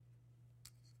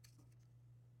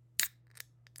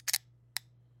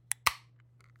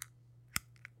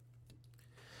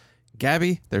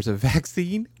Gabby, there's a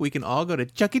vaccine. We can all go to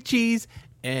Chuck E. Cheese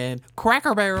and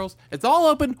Cracker Barrels. It's all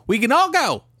open. We can all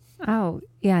go. Oh,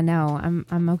 yeah, no,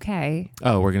 I'm okay.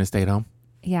 Oh, we're going to stay at home?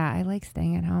 Yeah, I like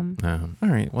staying at home. All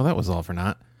right. Well, that was all for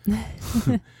naught.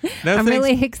 I'm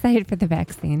really excited for the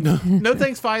vaccine. No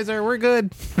thanks, Pfizer. We're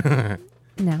good.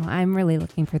 No, I'm really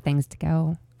looking for things to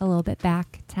go a little bit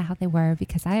back to how they were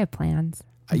because I have plans.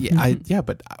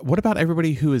 But what about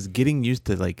everybody who is getting used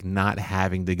to like not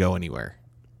having to go anywhere?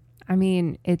 I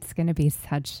mean, it's going to be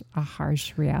such a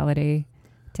harsh reality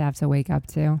to have to wake up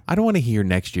to. I don't want to hear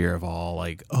next year of all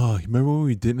like, oh, remember when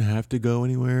we didn't have to go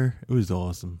anywhere? It was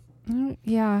awesome.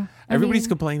 Yeah. Everybody's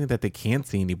complaining that they can't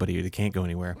see anybody or they can't go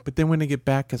anywhere. But then when they get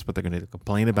back, guess what? They're going to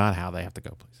complain about how they have to go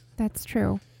places. That's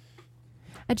true.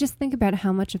 I just think about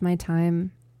how much of my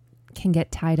time can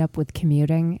get tied up with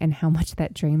commuting and how much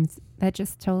that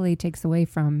just totally takes away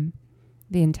from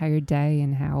the entire day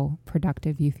and how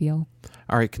productive you feel.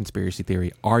 All right, conspiracy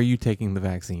theory. Are you taking the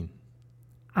vaccine?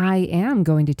 I am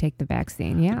going to take the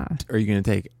vaccine, yeah. Are you going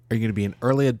to be an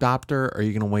early adopter or are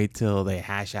you going to wait till they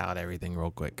hash out everything real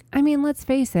quick? I mean, let's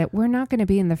face it, we're not going to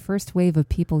be in the first wave of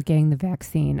people getting the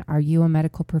vaccine. Are you a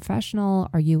medical professional?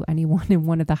 Are you anyone in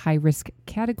one of the high-risk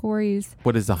categories?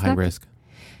 What is the high risk?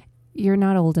 You're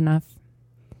not old enough.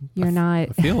 I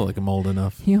feel like I'm old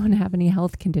enough. You don't have any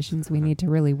health conditions we need to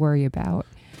really worry about.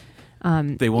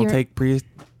 They won't take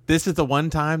This is the one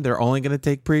time they're only going to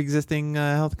take pre-existing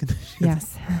health conditions.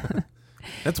 Yes.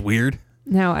 That's weird.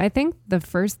 No, I think the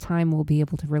first time we'll be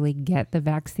able to really get the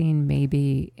vaccine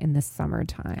maybe in the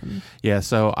summertime. Yeah,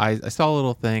 so I saw a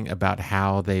little thing about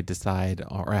how they decide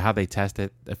or how they test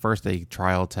it. At first, they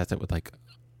trial test it with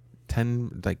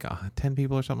 10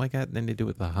 people or something like that. And then they do it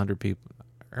with 100 people.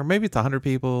 Or maybe it's 100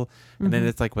 people, and then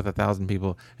it's like with 1,000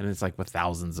 people, and it's like with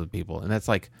thousands of people. And that's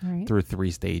like through 3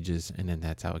 stages, and then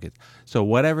that's how it gets. So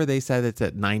whatever they said it's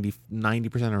at 90%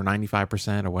 or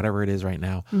 95% or whatever it is right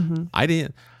now, I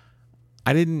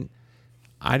didn't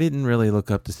really look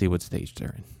up to see what stage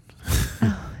they're in.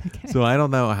 Oh, okay. So I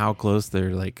don't know how close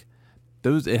they're like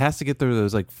those. It has to get through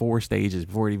those 4 stages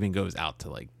before it even goes out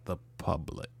to the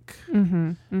public.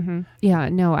 Yeah,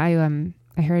 no,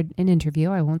 I heard an interview.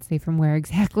 I won't say from where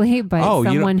exactly, but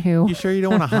someone who... You sure you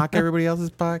don't want to hawk everybody else's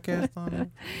podcast on it?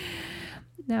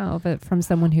 No, but from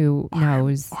someone who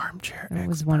knows. Armchair It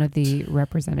was one of the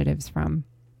representatives from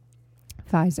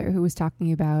Pfizer who was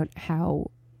talking about how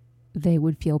they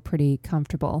would feel pretty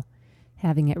comfortable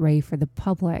having it ready for the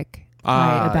public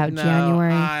about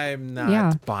January. I'm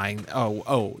not buying...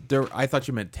 I thought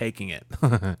you meant taking it.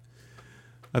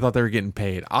 I thought they were getting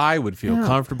paid. I would feel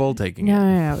comfortable taking it.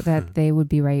 No, that they would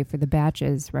be ready for the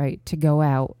batches, right, to go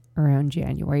out around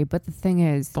January. But the thing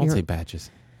is... Don't say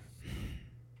batches.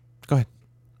 Go ahead.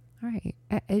 All right.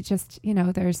 It just,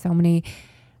 there's so many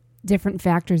different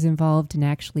factors involved in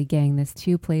actually getting this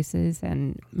to places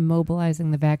and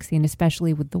mobilizing the vaccine,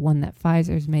 especially with the one that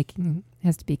Pfizer's making,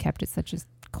 has to be kept at such a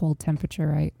cold temperature,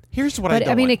 right? Here's what I don't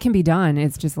want. I mean, it can be done.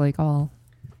 It's just all...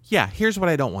 Yeah, here's what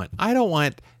I don't want. I don't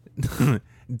want...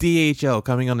 DHL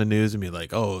coming on the news and be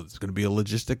like, oh, it's going to be a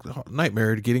logistic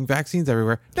nightmare getting vaccines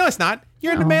everywhere. No, it's not.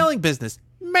 You're in the mailing business.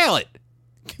 Mail it.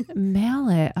 Mail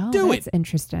it. Oh, that's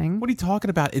interesting. What are you talking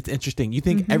about? It's interesting. You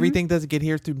think everything doesn't get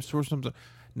here through source?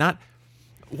 Not.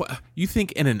 You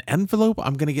think in an envelope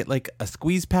I'm going to get a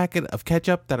squeeze packet of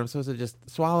ketchup that I'm supposed to just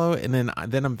swallow and then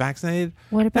I'm vaccinated?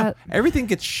 What about... No, everything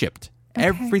gets shipped. Okay.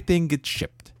 Everything gets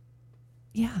shipped.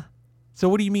 Yeah. So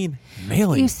what do you mean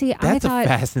mailing? You see, that's a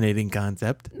fascinating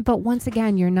concept. But once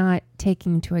again, you're not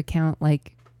taking into account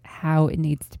how it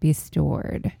needs to be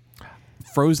stored.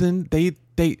 Frozen, they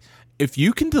if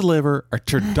you can deliver a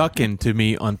turducken to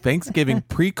me on Thanksgiving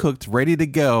pre-cooked, ready to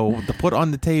go, to put on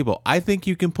the table, I think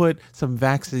you can put some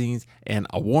vaccines in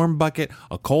a warm bucket,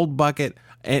 a cold bucket,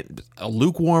 and a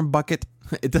lukewarm bucket.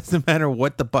 It doesn't matter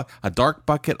what a dark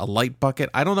bucket, a light bucket.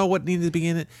 I don't know what needs to be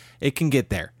in it. It can get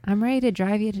there. I'm ready to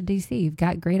drive you to DC. You've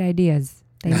got great ideas.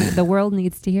 The world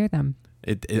needs to hear them.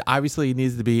 It obviously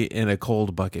needs to be in a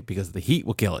cold bucket because the heat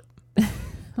will kill it.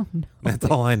 Oh, no. That's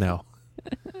all I know.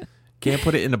 Can't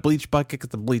put it in a bleach bucket because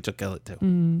the bleach will kill it too.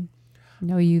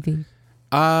 No UV.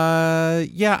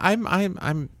 Yeah,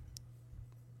 I'm.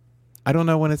 I don't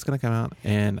know when it's going to come out,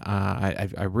 and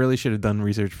I really should have done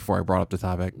research before I brought up the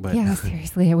topic. But yeah,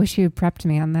 seriously, I wish you had prepped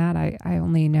me on that. I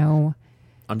only know.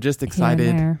 I'm just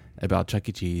excited about Chuck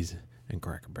E. Cheese and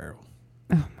Cracker Barrel.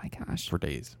 Oh my gosh! For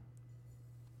days.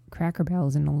 Cracker Barrel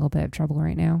is in a little bit of trouble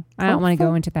right now. I don't want to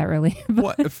go into that really.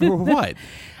 What for? What?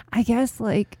 I guess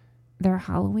their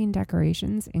Halloween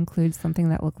decorations include something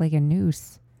that looked like a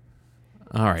noose.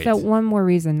 All right. So one more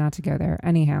reason not to go there.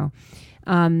 Anyhow.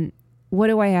 what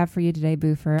do I have for you today,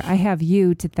 Boofer? I have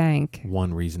you to thank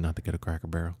One reason not to go to Cracker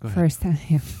Barrel. Go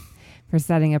ahead. for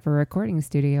setting up a recording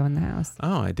studio in the house.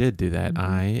 Oh, I did do that. Mhm.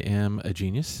 I am a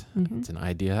genius. Mhm. It's an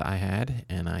idea I had,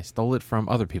 and I stole it from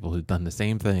other people who've done the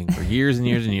same thing for years and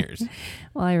years and years.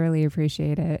 Well, I really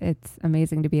appreciate it. It's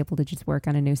amazing to be able to just work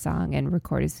on a new song and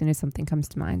record as soon as something comes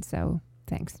to mind. So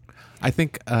thanks. I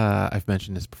think I've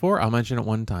mentioned this before. I'll mention it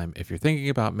one time. If you're thinking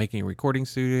about making a recording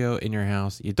studio in your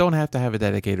house, you don't have to have a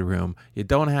dedicated room. You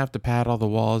don't have to pad all the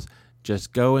walls.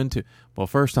 Just go into, well,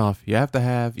 first off, you have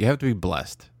to be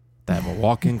blessed to have a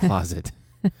walk-in closet.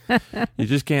 You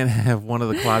just can't have one of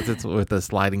the closets with a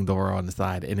sliding door on the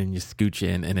side and then you scooch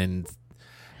in and then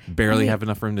barely have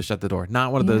enough room to shut the door.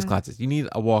 Not one of those closets. You need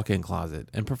a walk-in closet,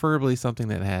 and preferably something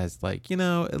that has, like,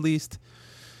 at least,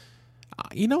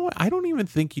 you know what? I don't even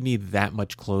think you need that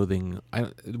much clothing.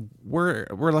 We're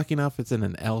lucky enough it's in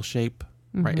an L shape,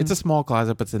 right? It's a small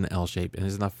closet, but it's in an L shape, and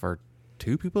it's enough for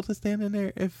 2 people to stand in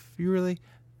there if you really...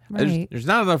 Right. There's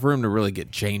not enough room to really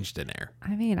get changed in there.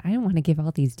 I mean, I don't want to give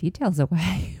all these details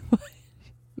away.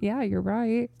 Yeah, you're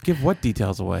right. Give what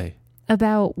details away?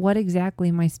 About what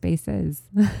exactly my space is.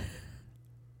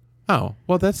 Oh,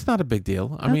 well, that's not a big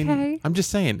deal. I mean, Okay. I'm just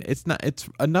saying it's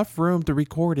enough room to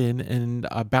record in and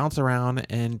bounce around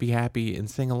and be happy and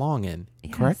sing along in.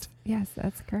 Yes. Correct? Yes,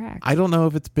 that's correct. I don't know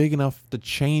if it's big enough to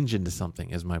change into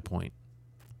something, is my point.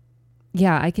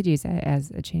 Yeah, I could use it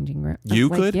as a changing room. You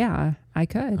could? Yeah, I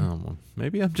could. Well,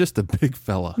 maybe I'm just a big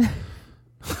fella.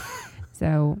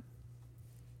 So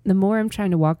the more I'm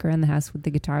trying to walk around the house with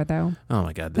the guitar, though, Oh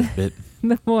my God, this bit.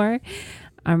 the more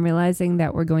I'm realizing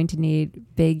that we're going to need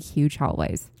big, huge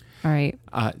hallways. All right.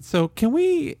 So can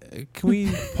we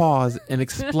pause and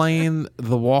explain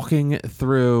the walking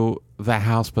through the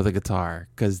house with a guitar?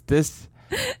 Because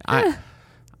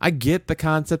I get the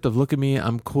concept of look at me,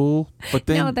 I'm cool, but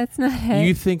then No, that's not it.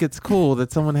 you think it's cool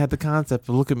that someone had the concept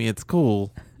of look at me, it's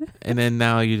cool, and then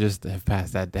now you just have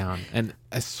passed that down. And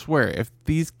I swear, if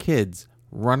these kids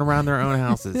run around their own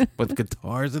houses with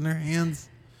guitars in their hands,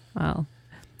 Well,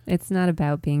 it's not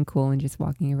about being cool and just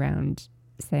walking around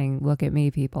saying, look at me,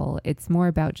 people. It's more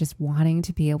about just wanting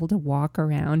to be able to walk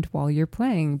around while you're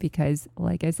playing because,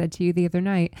 like I said to you the other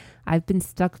night, I've been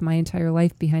stuck my entire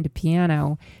life behind a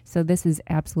piano. So this is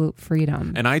absolute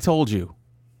freedom. and I told you,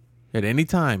 at any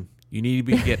time, you need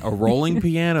to get a rolling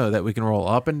piano that we can roll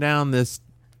up and down this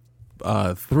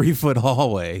 3-foot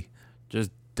hallway. Just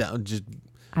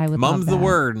I would mum's love the that.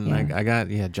 word, and Yeah. I got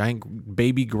giant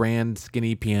baby grand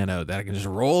skinny piano that I can just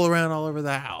roll around all over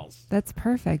the house. That's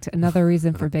perfect. Another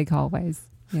reason for big hallways,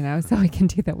 so I can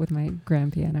do that with my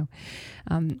grand piano.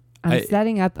 I'm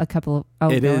setting up a couple of... Oh,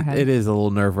 It go is. ahead. It is a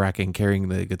little nerve wracking carrying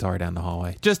the guitar down the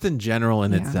hallway, just in general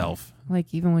in Yeah. itself.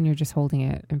 Like even when you're just holding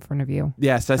it in front of you.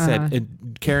 Yes, I said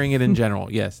carrying it in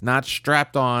general. Yes, not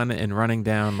strapped on and running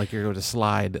down like you're going to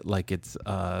slide like it's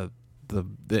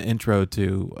the intro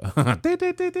to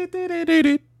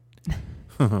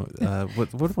what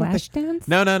Flashdance?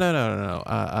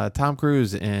 No. Tom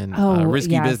Cruise in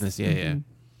Risky Business. Yeah.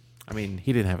 I mean,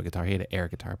 he didn't have a guitar; he had an air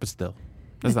guitar, but still,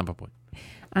 that's not my point.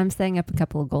 I'm setting up a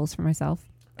couple of goals for myself,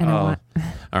 and I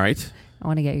All right,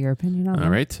 want to get your opinion on them. all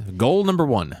right. Goal number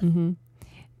 1: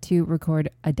 To record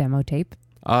a demo tape.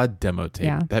 a demo tape.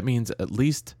 Yeah. That means at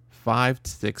least 5 to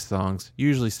 6 songs,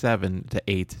 usually 7 to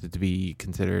 8, to be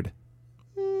considered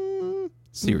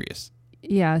serious.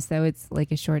 Yeah, so it's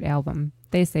like a short album.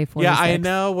 They say 4 Yeah, to 6. I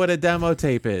know what a demo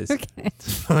tape is. Okay.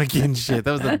 Fucking shit.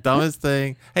 That was the dumbest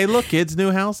thing. Hey, look, kids,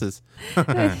 new houses.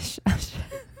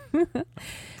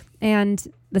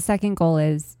 And the second goal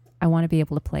is I want to be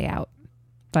able to play out.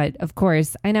 But of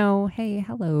course, I know, hey,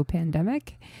 hello,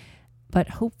 pandemic. But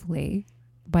hopefully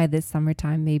by this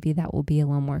summertime, maybe that will be a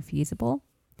little more feasible.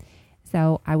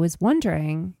 So I was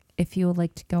wondering if you would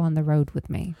like to go on the road with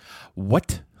me.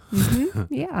 What?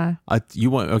 Yeah, You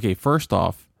want? Okay, first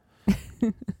off,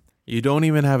 you don't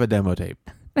even have a demo tape,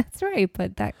 that's right.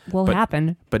 But that will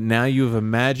happen. but now you've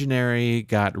imaginary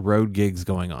got road gigs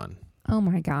going on, Oh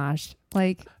my gosh.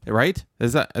 Like, right?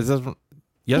 Is that yes?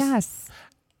 yes.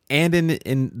 And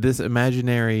in this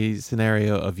imaginary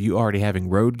scenario of you already having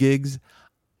road gigs,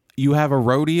 you have a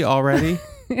roadie already.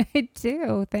 I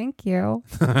do. Thank you.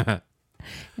 I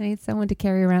need someone to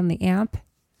carry around the amp.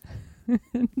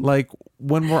 Like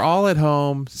when we're all at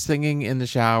home singing in the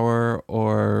shower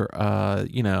or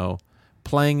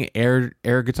playing air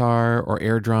guitar or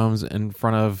air drums in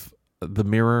front of the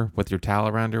mirror with your towel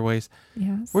around your waist,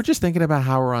 Yes. we're just thinking about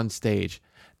how we're on stage,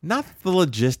 not the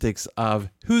logistics of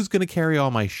who's going to carry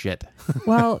all my shit.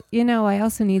 Well, I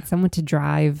also need someone to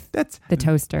drive That's the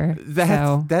toaster.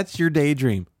 So that's your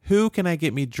daydream. Who can I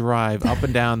get me drive up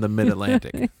and down the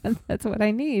Mid-Atlantic? That's what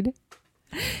I need.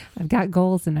 I've got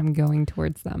goals and I'm going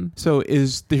towards them. So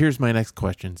here's my next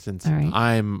question, since All right.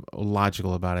 I'm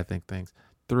logical about, I think, things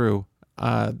through.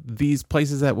 These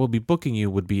places that will be booking you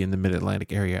would be in the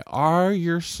Mid-Atlantic area. Are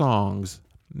your songs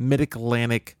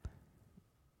Mid-Atlantic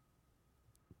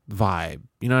vibe?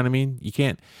 You know what I mean? You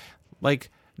can't, like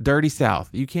Dirty South.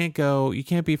 You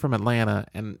can't be from Atlanta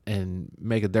and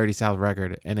make a Dirty South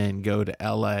record and then go to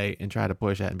LA and try to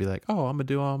push that and be like, oh, I'm gonna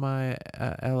do all my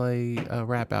LA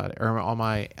rap out, or all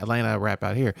my Atlanta rap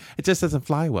out here. It just doesn't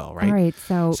fly well, right? All right.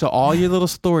 So all your little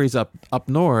stories up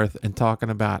north and talking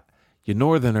about your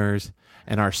northerners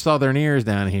and our southern ears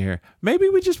down here, maybe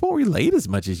we just won't relate as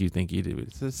much as you think you do.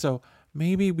 So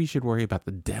maybe we should worry about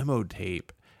the demo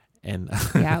tape. And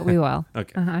yeah, we will.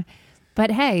 Okay. Uh-huh. But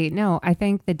hey, no, I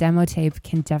think the demo tape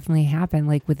can definitely happen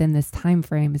like within this time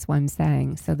frame is what I'm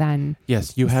saying. So then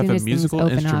yes, you as have soon a as things musical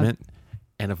open instrument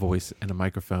and a voice and a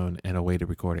microphone and a way to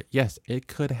record it. Yes, it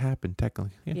could happen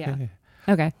technically. Yeah.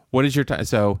 Okay. What is your time?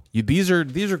 So these are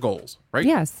goals, right?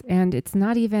 Yes, and it's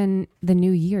not even the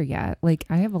new year yet. Like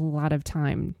I have a lot of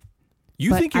time.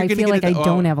 You think you're I going to feel get like I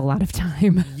don't have a lot of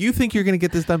time. You think you're going to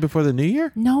get this done before the new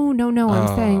year? No.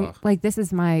 I'm saying like this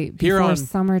is my before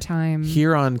summertime.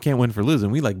 Here on Can't Win for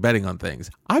Losing, we like betting on things.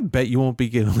 I bet you won't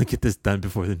be able to get this done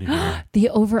before the new year. The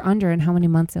over under and how many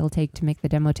months it'll take to make the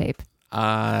demo tape.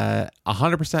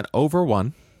 100% over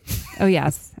 1. Oh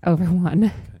yes, over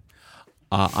 1.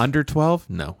 Under 12?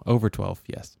 No. Over 12,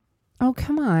 yes. Oh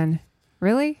come on,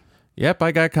 really? Yep,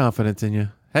 I got confidence in you.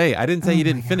 Hey, I didn't say you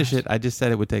didn't finish it. I just said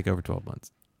it would take over 12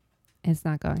 months. It's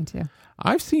not going to.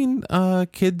 I've seen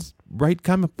kids write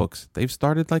comic books. They've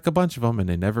started like a bunch of them and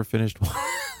they never finished one.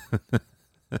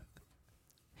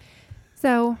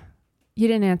 So, you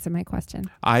didn't answer my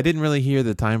question. I didn't really hear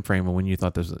the time frame of when you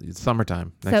thought this was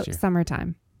summertime next year.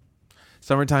 Summertime.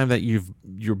 Summertime that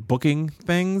you're booking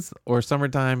things, or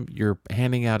summertime you're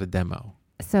handing out a demo?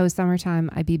 So, summertime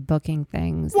I'd be booking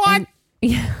things. What?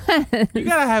 Yeah. You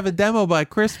got to have a demo by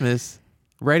Christmas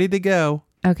ready to go.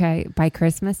 Okay, by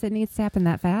Christmas it needs to happen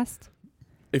that fast?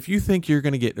 If you think you're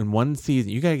going to get in one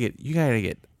season, you got to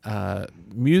get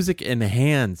music in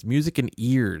hands, music in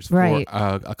ears for Right.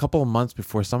 a couple of months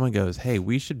before someone goes, hey,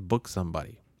 we should book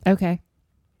somebody. Okay.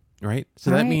 Right?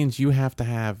 So that means you have to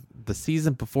have the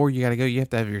season before you got to go. You have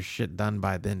to have your shit done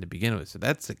by then to begin with. So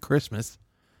that's at Christmas,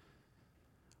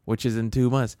 which is in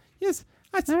 2 months. Yes.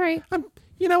 All right.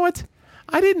 You know what?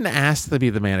 I didn't ask to be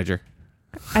the manager.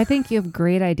 I think you have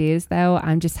great ideas, though.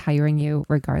 I'm just hiring you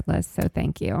regardless, so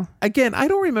thank you. Again, I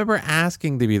don't remember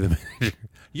asking to be the manager.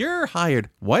 You're hired.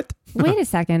 What? Wait a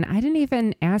second. I didn't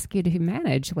even ask you to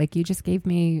manage. Like, you just gave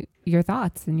me your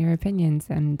thoughts and your opinions,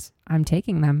 and I'm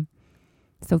taking them.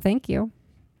 So thank you.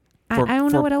 I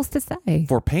don't know what else to say.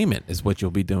 For payment is what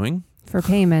you'll be doing. For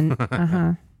payment.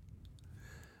 Uh-huh.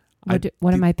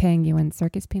 What am I paying you in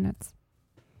circus peanuts?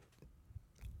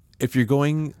 If you're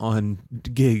going on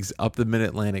gigs up the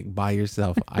Mid-Atlantic by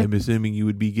yourself, I'm assuming you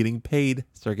would be getting paid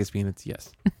circus peanuts.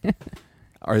 Yes.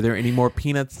 Are there any more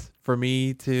peanuts for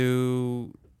me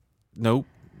to? Nope.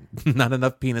 Not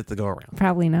enough peanuts to go around.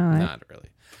 Probably not. Not really.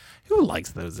 Who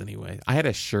likes those anyway? I had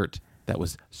a shirt that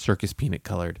was circus peanut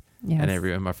colored. Yes.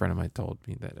 And my friend of mine told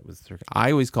me that it was circus.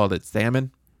 I always called it salmon.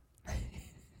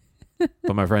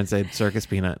 But my friend said circus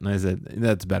peanut, and I said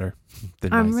that's better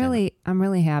than I'm my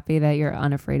really happy that you're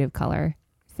unafraid of color.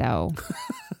 So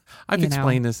I've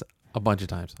explained this a bunch of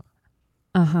times.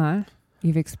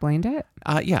 You've explained it?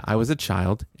 Yeah, I was a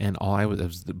child, and it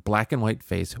was the black and white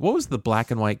face. What was the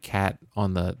black and white cat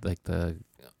on the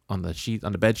sheet,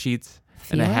 on the bed sheets?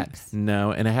 Felix?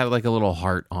 And it had like a little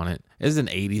heart on it. It was an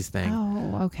 80s thing.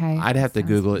 Oh, okay. I'd have to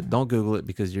Google it. Don't Google it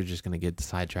because you're just going to get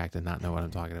sidetracked and not know what I'm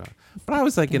talking about. But I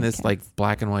was like in this like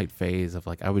black and white phase of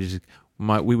like,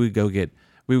 we would go to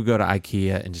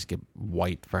IKEA and just get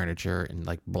white furniture and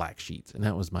like black sheets. And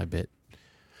that was my bit.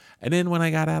 And then when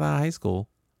I got out of high school,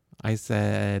 I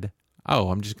said, oh,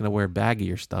 I'm just going to wear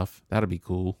baggier stuff. That'll be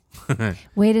cool.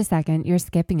 Wait a second. You're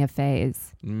skipping a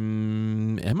phase.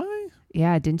 Am I?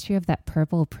 Yeah. Didn't you have that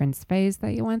purple Prince phase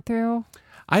that you went through?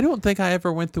 I don't think I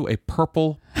ever went through a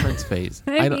purple Prince phase.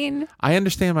 I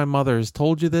understand my mother has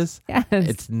told you this. Yes.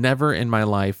 It's never in my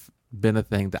life been a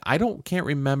thing that can't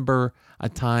remember a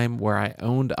time where I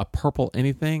owned a purple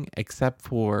anything except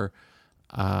for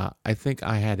I think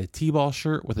I had a T-ball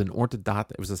shirt with an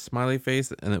orthodontist. It was a smiley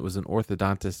face, and it was an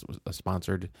orthodontist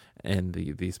sponsored, and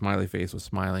the smiley face was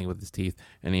smiling with his teeth,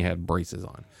 and he had braces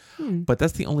on. But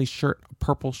that's the only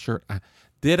purple shirt.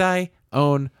 Did I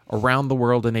own Around the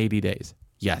World in 80 Days?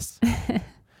 Yes.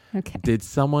 Okay. Did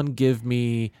someone give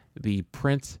me the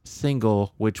Prince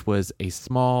single, which was a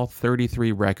small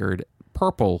 33 record,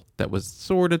 purple, that was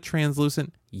sort of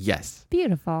translucent? Yes.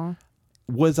 Beautiful.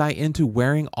 Was I into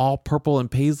wearing all purple and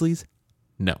paisleys?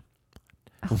 No.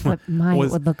 Oh, but mine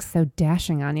Was- would look so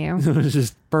dashing on you. It was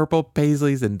just purple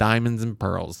paisleys and diamonds and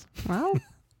pearls. Well,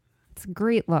 it's a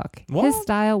great look. Well- His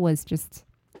style was just,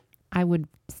 I would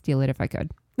steal it if I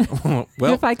could. Well,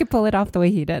 If I could pull it off the way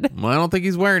he did. I don't think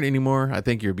he's wearing it anymore. I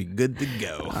think you'll be good to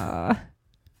go.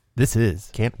 This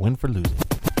is Can't Win for Losing.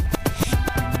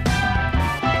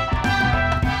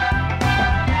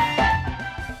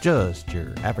 Just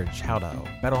your average how to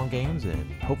bet on games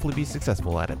and hopefully be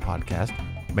successful at it podcast.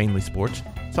 Mainly sports,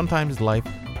 sometimes life,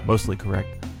 mostly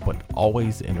correct, but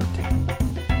always entertaining.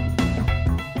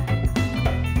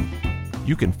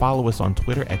 You can follow us on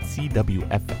Twitter at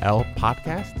CWFL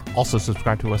Podcast. Also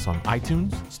subscribe to us on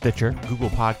iTunes, Stitcher, Google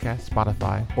Podcasts,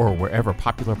 Spotify, or wherever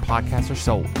popular podcasts are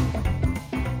sold.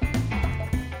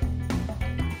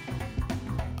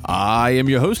 I am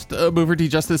your host, Boofer T.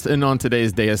 Justice, and on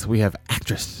today's dais we have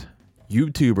actress,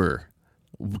 YouTuber,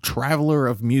 traveler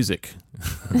of music,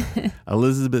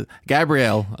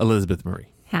 Gabrielle Elizabeth Marie.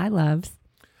 Hi, loves.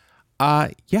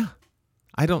 Yeah,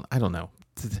 I don't know.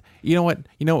 You know what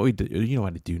we do? You know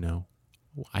what I do know?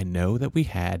 I know that we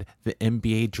had the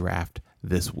NBA draft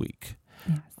this week.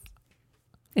 Yes.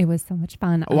 It was so much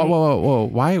fun. Whoa.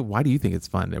 Why do you think it's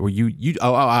fun? Were you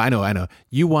I know.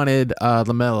 You wanted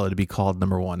LaMelo to be called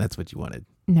number 1. That's what you wanted.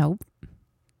 Nope.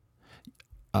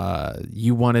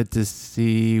 You wanted to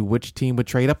see which team would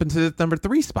trade up into the number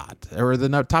 3 spot or the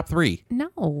top 3.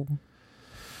 No.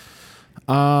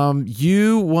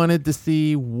 You wanted to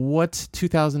see what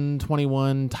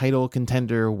 2021 title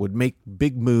contender would make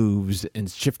big moves and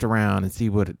shift around and see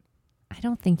what. I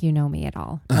don't think you know me at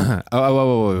all.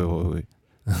 Wait.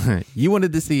 You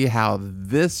wanted to see how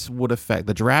this would affect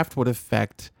the draft, would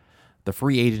affect the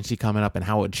free agency coming up, and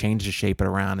how it would change to shape it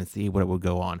around and see what it would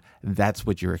go on. That's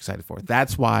what you're excited for.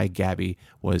 That's why Gabby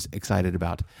was excited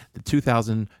about the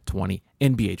 2020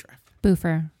 NBA draft.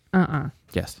 Boofer.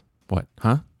 Yes. What?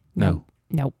 Huh? No.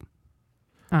 Nope.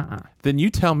 Then you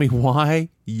tell me why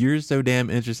you're so damn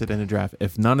interested in a draft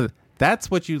if none of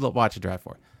that's what you watch a draft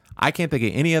for. I can't think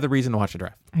of any other reason to watch a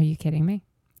draft. Are you kidding me?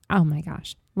 Oh my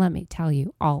gosh. Let me tell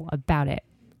you all about it.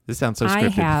 This sounds so I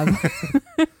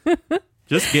scripted. have.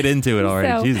 Just get into it already.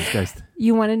 So- Jesus Christ.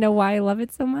 You want to know why I love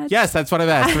it so much? Yes, that's what I've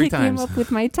asked 3 I came times. up with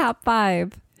my top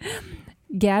 5.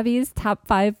 Gabby's top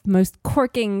 5 most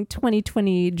corking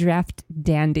 2020 draft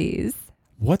dandies.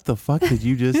 What the fuck did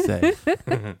you just say?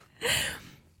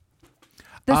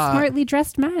 The smartly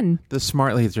dressed men. The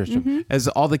smartly dressed, as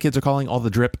all the kids are calling all the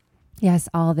drip. Yes,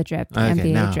 all the drip. The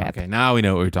NBA drip. Okay, now we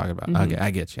know what we're talking about. Okay,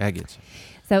 I get you.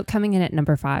 So coming in at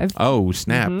number 5. Oh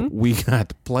snap! We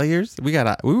got players.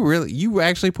 You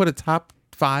actually put a top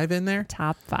 5 in there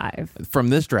Top 5 from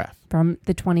this draft. from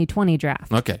the 2020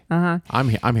 draft. Okay, Uh-huh. I'm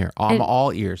here. I'm And-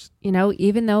 all ears. You know,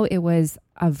 even though it was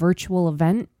a virtual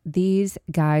event, these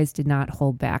guys did not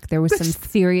hold back. There was some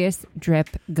serious drip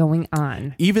going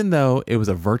on. Even though it was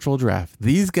a virtual draft,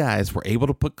 these guys were able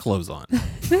to put clothes on.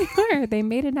 They were. They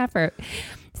made an effort.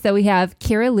 So we have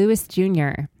Kira Lewis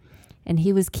Jr., and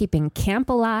he was keeping camp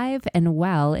alive and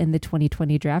well in the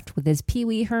 2020 draft with his Pee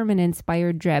Wee Herman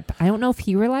inspired drip. I don't know if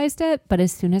he realized it, but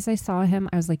as soon as I saw him,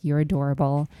 I was like, you're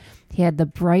adorable. He had the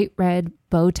bright red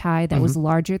bow tie that was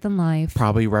larger than life.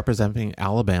 Probably representing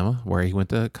Alabama, where he went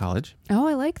to college. Oh,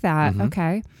 I like that.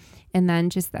 Okay. And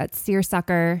then just that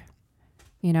seersucker,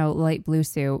 light blue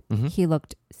suit. He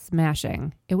looked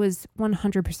smashing. It was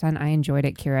 100%. I enjoyed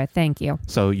it, Kira. Thank you.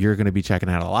 So you're going to be checking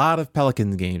out a lot of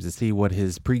Pelicans games to see what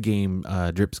his pregame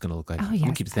drip's going to look like. Oh, I'm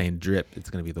yes. keep saying drip. It's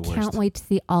going to be the worst. Can't wait to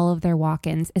see all of their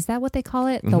walk-ins. Is that what they call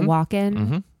it? The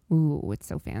walk-in? Ooh, it's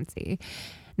so fancy.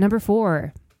 Number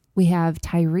 4, we have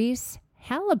Tyrese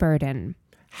Halliburton.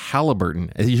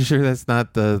 Halliburton. Are you sure that's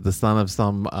not the son of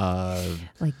some...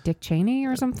 Like Dick Cheney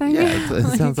or something? Yeah,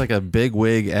 it sounds like a big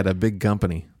wig at a big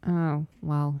company. Oh,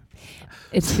 well,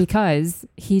 it's because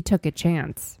he took a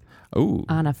chance Ooh.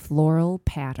 on a floral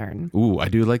pattern. Ooh, I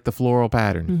do like the floral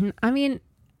pattern. I mean,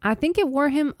 I think it wore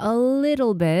him a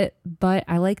little bit, but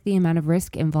I like the amount of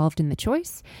risk involved in the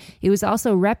choice. He was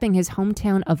also repping his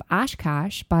hometown of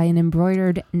Oshkosh by an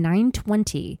embroidered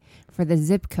 920 for the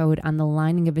zip code on the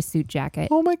lining of a suit jacket.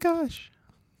 Oh my gosh.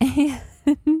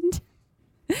 And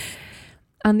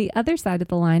on the other side of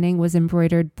the lining was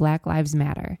embroidered Black Lives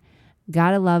Matter.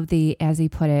 Gotta love the, as he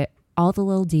put it, all the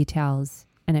little details,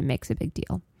 and it makes a big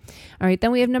deal. All right,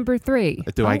 then we have number 3.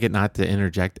 Do I get not to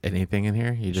interject anything in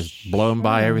here? You just blowing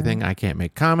by everything. I can't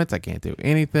make comments. I can't do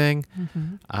anything.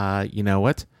 You know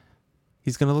what?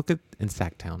 he's going to look at in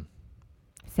Sacktown.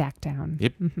 Sacktown.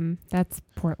 Yep. That's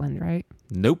Portland, right?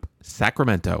 Nope.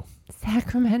 Sacramento.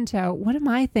 Sacramento. What am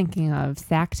I thinking of?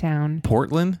 Sacktown.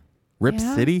 Portland? Rip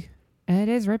Yeah. City? It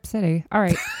is Rip City. All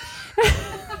right.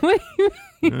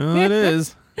 It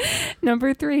is.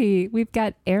 Number 3, we've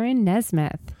got Aaron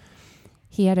Nesmith.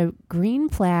 He had a green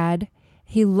plaid.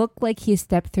 He looked like he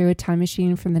stepped through a time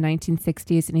machine from the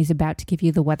 1960s, and he's about to give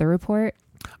you the weather report.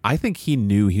 I think he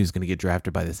knew he was going to get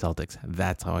drafted by the Celtics.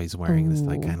 That's how he's wearing this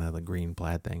like Ooh. kind of the green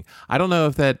plaid thing. I don't know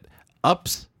if that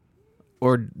ups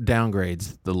or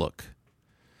downgrades the look.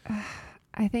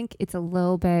 I think it's a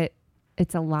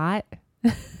lot.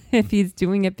 If he's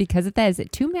doing it because of that. Is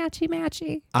it too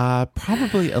matchy?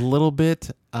 Probably a little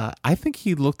bit. I think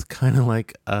he looked kind of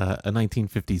like a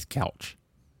 1950s couch.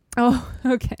 Oh,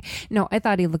 okay. No, I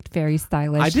thought he looked very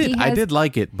stylish. I did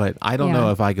like it, but I don't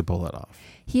know if I could pull it off.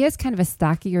 He has kind of a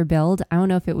stockier build. I don't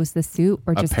know if it was the suit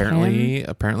or just him.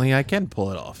 Apparently I can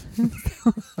pull it off.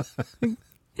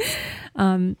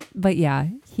 But yeah,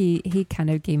 he kind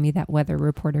of gave me that weather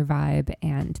reporter vibe,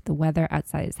 and the weather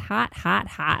outside is hot, hot,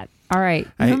 hot. All right,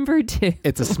 number 2.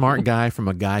 It's a smart guy from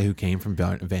a guy who came from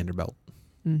Vanderbilt.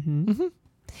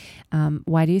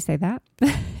 Why do you say that?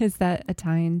 Is that a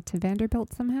tie-in to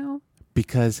Vanderbilt somehow?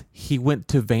 Because he went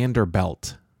to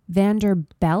Vanderbilt.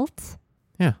 Vanderbilt?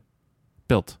 Yeah.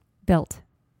 Built.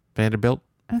 Vanderbilt.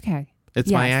 Okay.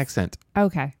 It's my accent.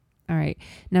 Okay. All right.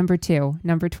 Number 2,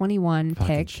 number 21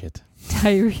 Fucking pick, shit.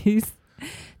 Tyrese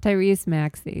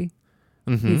Maxey.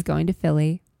 He's going to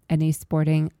Philly, and he's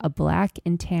sporting a black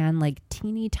and tan, like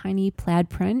teeny tiny plaid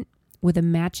print with a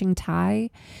matching tie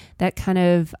that kind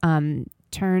of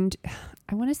turned.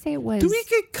 I want to say it was. Do we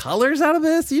get colors out of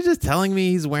this? You just telling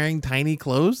me he's wearing tiny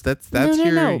clothes? That's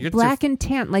no, your black and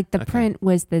tan. Like the print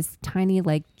was this tiny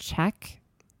like check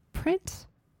print.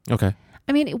 Okay.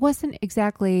 I mean, it wasn't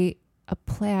exactly a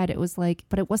plaid. It was like,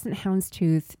 but it wasn't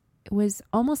houndstooth. It was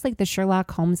almost like the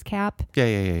Sherlock Holmes cap.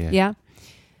 Yeah.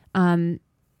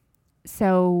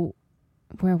 So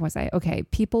where was I? Okay.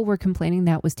 People were complaining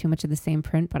that was too much of the same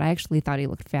print, but I actually thought he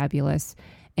looked fabulous.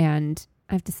 And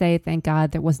I have to say, thank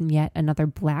God there wasn't yet another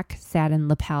black satin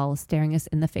lapel staring us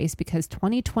in the face, because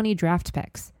 2020 draft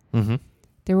picks,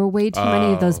 there were way too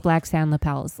many of those black satin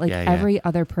lapels. Like every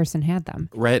other person had them.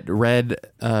 Red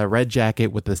jacket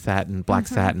with the black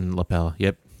satin lapel.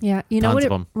 Yep. Yeah. You know Tons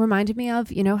what of it reminded me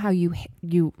of? You know how you,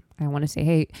 I want to say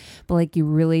hate, but like you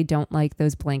really don't like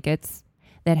those blankets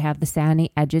that have the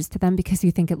satiny edges to them because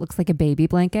you think it looks like a baby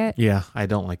blanket. Yeah, I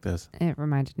don't like this. It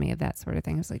reminded me of that sort of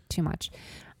thing. It was like too much.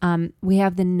 We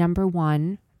have the number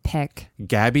 1 pick.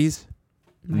 Gabby's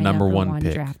number one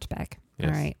pick. Draft pick. Yes.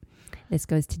 All right. This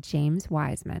goes to James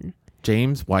Wiseman.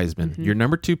 James Wiseman, your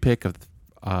number 2 pick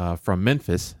from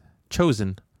Memphis,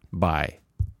 chosen by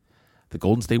the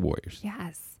Golden State Warriors.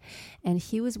 Yes. And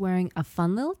he was wearing a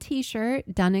fun little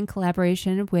t-shirt done in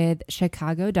collaboration with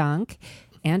Chicago Dunk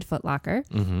and Foot Locker.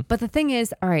 But the thing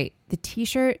is, all right, the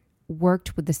t-shirt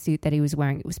worked with the suit that he was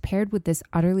wearing. It was paired with this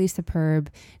utterly superb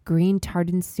green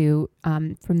tartan suit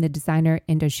from the designer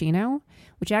Indochino,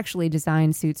 which actually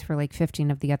designed suits for like 15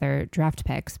 of the other draft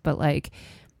picks. But like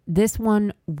this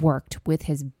one worked with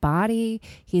his body.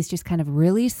 He's just kind of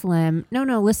really slim. No,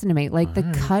 listen to me. Like the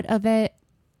cut of it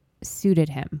suited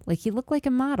him. Like he looked like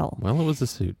a model. Well, it was a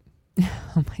suit.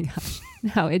 Oh my gosh.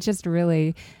 No, it just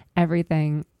really,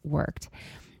 everything worked.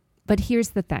 But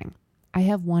here's the thing. I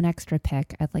have one extra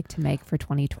pick I'd like to make for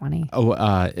 2020. Oh,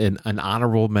 an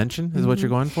honorable mention is what you're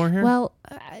going for here? Well,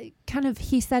 kind of,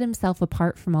 he set himself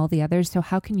apart from all the others. So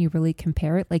how can you really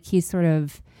compare it? Like he's sort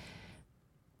of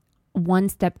one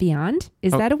step beyond.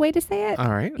 Is that a way to say it?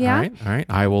 All right. Yeah? All right.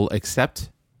 I will accept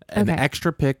an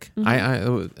extra pick.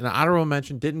 An honorable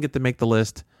mention, didn't get to make the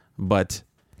list, but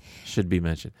should be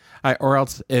mentioned. Or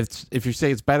else, if you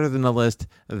say it's better than the list,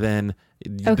 then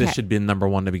this should be number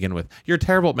 1 to begin with. You're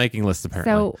terrible at making lists,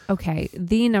 apparently. So, okay,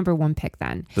 the number 1 pick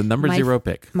then. The number 0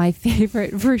 pick. My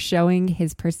favorite for showing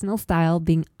his personal style,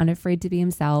 being unafraid to be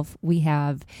himself, we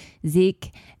have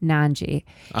Zeke Nnaji.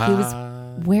 He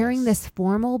was wearing this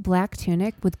formal black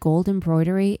tunic with gold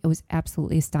embroidery. It was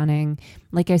absolutely stunning.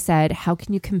 Like I said, how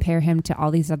can you compare him to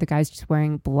all these other guys just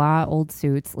wearing blah old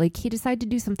suits? Like he decided to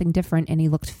do something different and he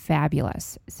looked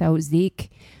fabulous. So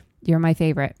Zeke, you're my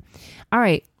favorite. All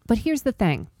right. But here's the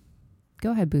thing.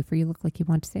 Go ahead, Boofer. You look like you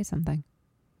want to say something.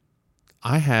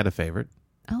 I had a favorite.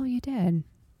 Oh, you did.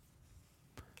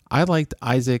 I liked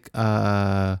Isaac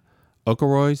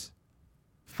Okoro's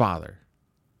father.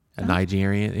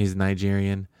 Nigerian. He's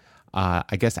Nigerian.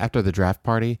 I guess after the draft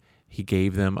party, he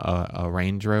gave them a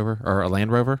Range Rover or a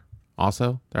Land Rover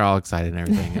also. They're all excited and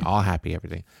everything. All happy,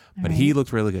 everything. But he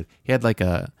looked really good. He had like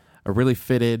a a really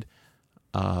fitted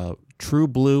true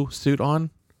blue suit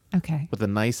on Okay. with a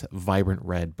nice vibrant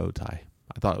red bow tie.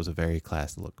 I thought it was a very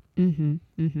classy look. Mm-hmm.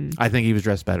 Mm-hmm. I think he was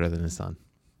dressed better than his son,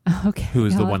 Okay. who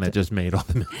is the I'll one have that just made all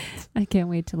the I can't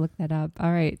wait to look that up.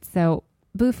 All right. So,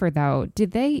 Buford, though,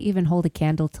 did they even hold a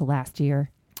candle to last year?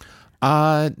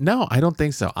 No, I don't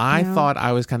think so. I No? thought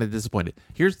I was kind of disappointed.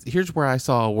 Here's where I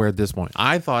saw where at this point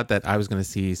I thought that I was going to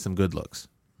see some good looks,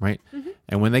 right? Mm-hmm.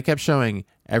 And when they kept showing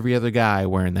every other guy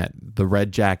wearing the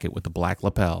red jacket with the black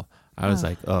lapel, I was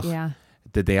like, ugh. Yeah.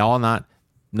 Did they all not?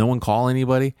 No one call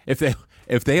anybody? If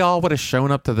they all would have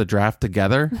shown up to the draft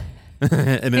together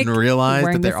and then realized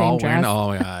Wearing that the they're all same wearing, dress. oh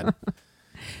my god,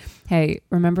 Hey,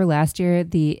 remember last year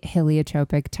the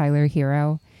heliotropic Tyler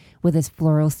Hero with his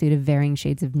floral suit of varying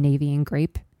shades of navy and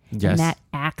grape? yes. And that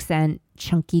accent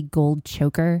chunky gold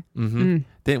choker?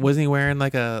 Mm-hmm. Wasn't he wearing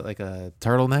like a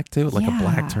turtleneck too, like a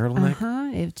black turtleneck? Uh-huh.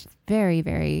 It's very,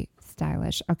 very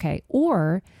stylish. Okay.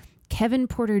 Or Kevin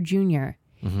Porter Jr.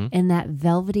 Mm-hmm. in that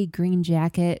velvety green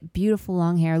jacket, beautiful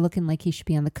long hair, looking like he should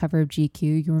be on the cover of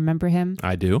GQ. You remember him?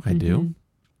 I do. Mhm.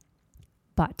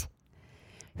 But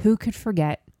who could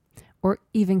forget or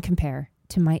even compare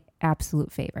to my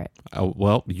absolute favorite? Oh,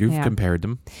 well, you've Yeah. compared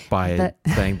them by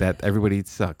saying that everybody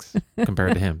sucks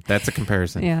compared to him. That's a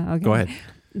comparison. Yeah, okay. Go ahead.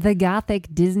 The gothic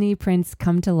Disney prince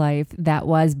come to life that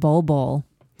was Bol Bol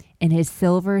in his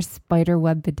silver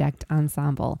spiderweb bedecked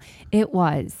ensemble. It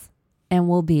was and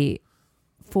will be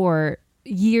for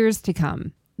years to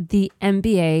come the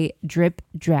NBA drip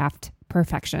draft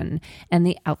perfection and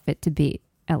the outfit to beat,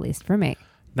 at least for me.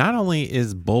 Not only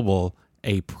is Bol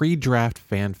a pre-draft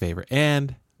fan favorite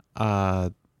and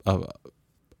a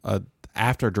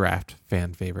after draft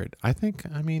fan favorite, I think.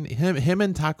 I mean, him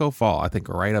and Taco Fall, I think,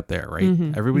 are right up there. Right?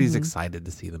 Mhm, Everybody's mhm. excited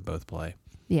to see them both play,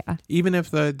 Yeah, even if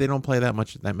they don't play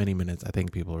that many minutes. I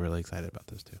think people are really excited about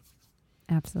those two.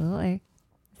 absolutely.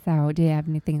 So, do you have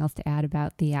anything else to add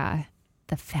about the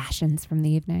fashions from the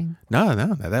evening? No,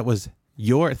 that was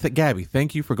your Gabby.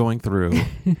 Thank you for going through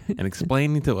and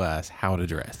explaining to us how to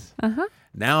dress. Uh-huh.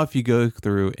 Now, if you go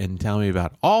through and tell me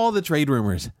about all the trade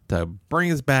rumors to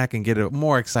bring us back and get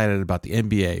more excited about the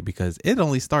NBA, because it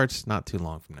only starts not too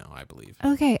long from now, I believe.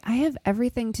 Okay, I have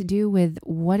everything to do with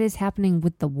what is happening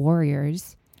with the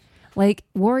Warriors. Like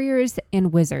Warriors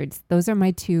and Wizards. Those are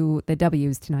the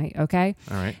W's tonight, okay?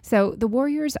 All right. So the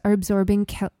Warriors are absorbing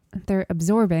Kelly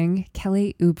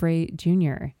Oubre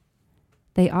Jr.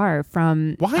 They are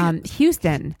from Why?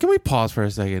 Houston. Can we pause for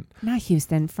a second? Not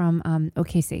Houston, from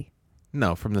OKC.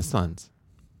 No, from the Suns.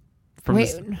 From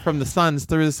the Suns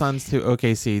through the Suns to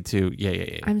OKC to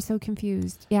yeah. I'm so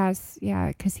confused. Yes, yeah,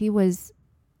 because he was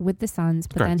with the Suns,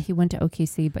 but Correct. then he went to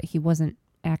OKC, but he wasn't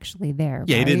actually there.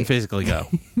 Yeah, he right? didn't physically go.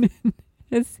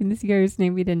 As soon as you heard his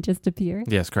name, he didn't just appear.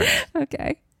 Yes, correct.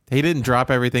 Okay. He didn't drop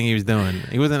everything he was doing.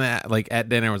 He wasn't at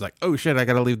dinner and was like, oh shit, I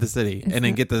gotta leave the city. It's And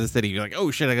then not- get to the city. You're like,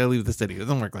 oh shit, I gotta leave the city. It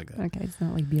doesn't work like that. Okay, it's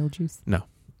not like Beetlejuice. No.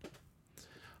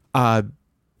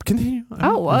 Continue.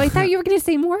 Oh, well, I thought you were going to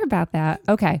say more about that.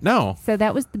 Okay. No. So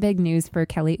that was the big news for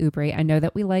Kelly Oubre. I know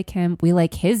that we like him. We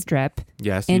like his drip.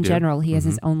 Yes, you In do. general, he has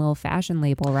his Mhm. own little fashion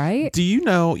label, right? Do you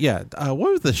know? Yeah.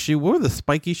 What was the shoe? What were the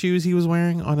spiky shoes he was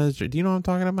wearing on his? Do you know what I'm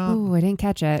talking about? Oh, I didn't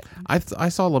catch it. I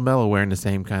saw LaMelo wearing the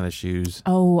same kind of shoes.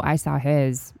 Oh, I saw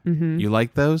his. Mm-hmm. You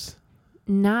like those?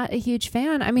 Not a huge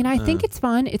fan. I mean, I think it's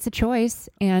fun. It's a choice,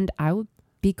 and I would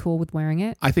be cool with wearing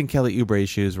it. I think Kelly Oubre's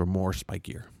shoes were more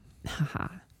spikier. Haha,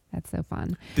 that's so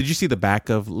fun. Did you see the back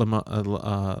of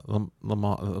Ball's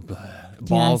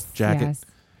Yes, jacket?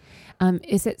 yes.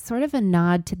 Is it sort of a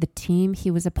nod to the team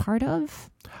he was a part of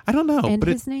I don't know, and but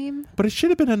his name? But it should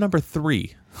have been a number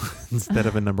 3 instead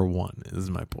of a number 1,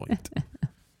 is my point.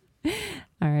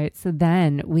 All right. So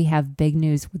then we have big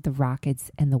news with the Rockets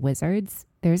and the Wizards.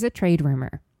 There's a trade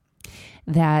rumor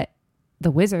that the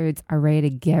Wizards are ready to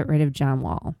get rid of John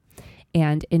Wall.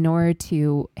 And in order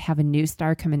to have a new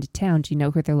star come into town, do you know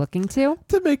who they're looking to?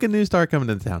 To make a new star coming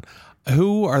into town.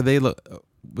 Who are they?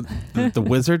 The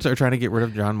Wizards are trying to get rid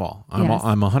of John Wall. I'm Yes.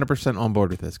 I'm 100% on board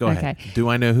with this. Go ahead. Okay. Do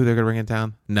I know who they're going to bring in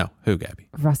town? No. Who, Gabby?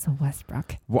 Russell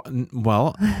Westbrook.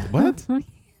 Well, what?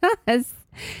 Yes.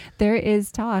 There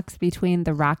is talks between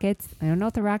the Rockets. I don't know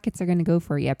if the Rockets are going to go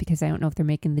for it yet because I don't know if they're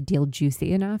making the deal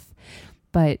juicy enough,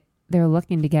 but they're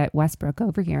looking to get Westbrook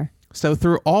over here. So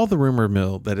through all the rumor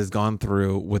mill that has gone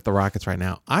through with the Rockets right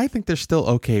now, I think they're still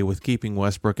okay with keeping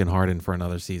Westbrook and Harden for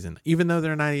another season, even though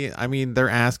they're not. I mean, they're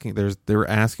asking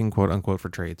quote unquote for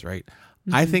trades, right?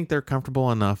 I think they're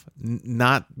comfortable enough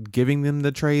not giving them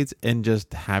the trades and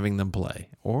just having them play.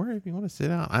 Or if you want to sit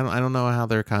out, I don't know how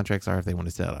their contracts are if they want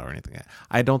to sit out or anything.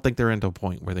 I don't think they're into a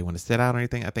point where they want to sit out or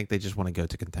anything. I think they just want to go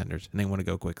to contenders and they want to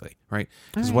go quickly, right?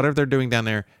 Because whatever they're doing down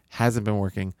there hasn't been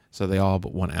working, so they all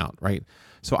but want out, right?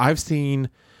 So I've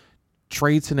seen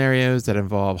trade scenarios that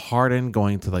involve Harden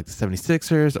going to like the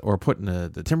 76ers or putting the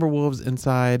Timberwolves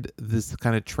inside this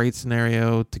kind of trade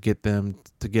scenario to get them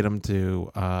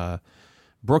to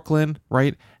Brooklyn,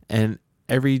 right? And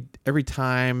every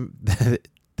time that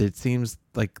it seems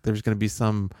like there's going to be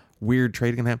some weird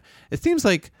trade going to happen, it seems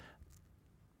like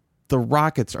the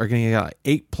Rockets are going to get like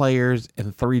 8 players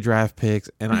and 3 draft picks,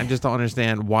 and I just don't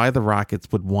understand why the Rockets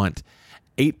would want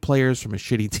 8 players from a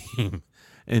shitty team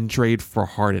and trade for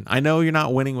Harden. I know you're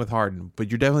not winning with Harden, but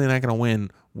you're definitely not going to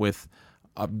win with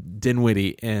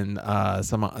Dinwiddie and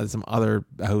some other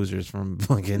hosers from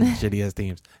fucking shitty ass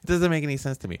teams. It doesn't make any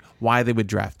sense to me why they would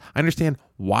draft. I understand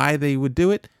why they would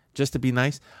do it just to be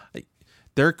nice.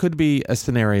 There could be a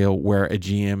scenario where a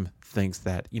GM thinks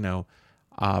that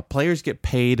players get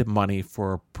paid money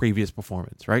for previous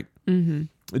performance, right?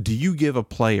 Mm-hmm. Do you give a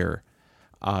player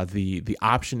the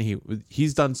option?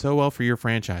 He's done so well for your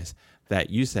franchise that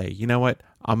you say, you know what,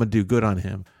 I'm gonna do good on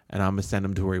him and I'm gonna send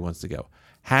him to where he wants to go.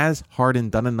 Has Harden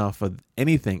done enough of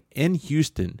anything in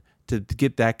Houston to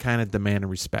get that kind of demand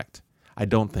and respect? I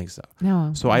don't think so.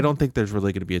 No. So I don't think there's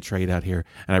really going to be a trade out here.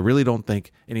 And I really don't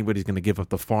think anybody's going to give up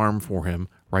the farm for him,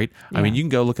 right? Yeah. I mean, you can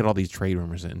go look at all these trade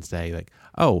rumors and say like,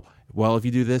 oh, well, if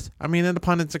you do this, I mean, then the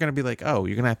pundits are going to be like, oh,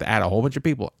 you're going to have to add a whole bunch of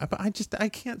people. But I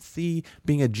can't see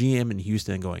being a GM in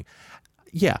Houston and going,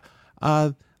 yeah,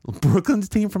 Brooklyn's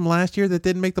team from last year that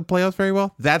didn't make the playoffs very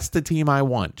well, that's the team I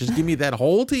want. Just give me that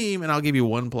whole team and I'll give you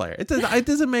one player. It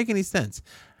doesn't make any sense.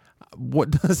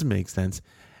 What does make sense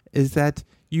is that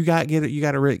you got to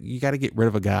get rid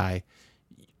of a guy,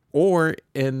 or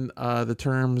in the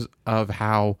terms of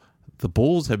how the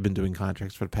Bulls have been doing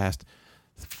contracts for the past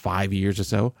 5 years or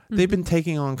so, they've been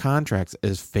taking on contracts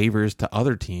as favors to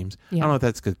other teams. Yeah. I don't know if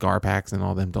that's because Garpax and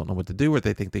all them don't know what to do, or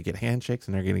they think they get handshakes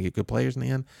and they're going to get good players in the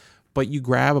end. But you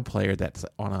grab a player that's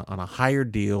on a higher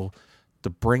deal to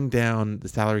bring down the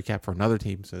salary cap for another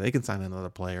team so they can sign another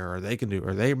player, or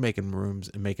they're making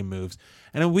rooms and making moves.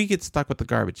 And then we get stuck with the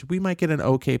garbage. We might get an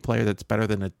okay player that's better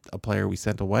than a player we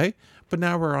sent away, but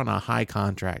now we're on a high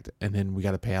contract and then we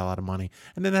got to pay a lot of money.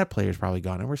 And then that player's probably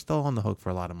gone and we're still on the hook for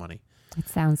a lot of money. It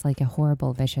sounds like a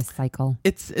horrible, vicious cycle.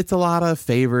 It's a lot of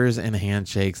favors and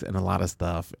handshakes and a lot of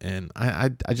stuff. And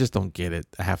I just don't get it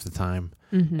half the time.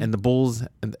 Mm-hmm. And the Bulls,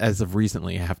 as of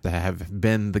recently, have to have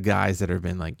been the guys that have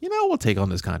been like, we'll take on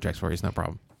this contract for you. It's no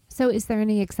problem. So is there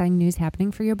any exciting news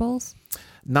happening for your Bulls?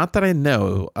 Not that I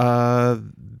know.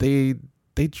 They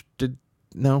did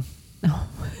no. Oh.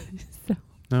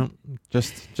 No,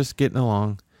 just getting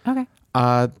along. Okay.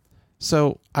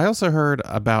 So I also heard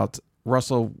about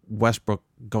Russell Westbrook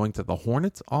going to the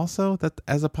Hornets also, that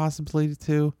as a possibility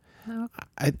too.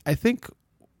 Okay. I think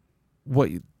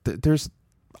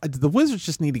the Wizards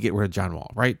just need to get rid of John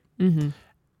Wall, right? Mm-hmm.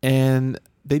 And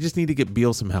they just need to get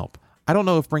Beal some help. I don't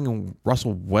know if bringing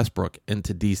Russell Westbrook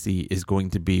into DC is going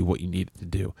to be what you need to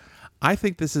do. I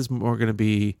think this is more going to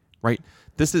be, right?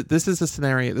 This is a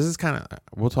scenario. This is kind of,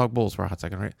 we'll talk Bulls for a hot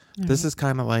second, right? Mm-hmm. This is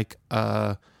kind of like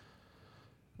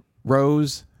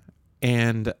Rose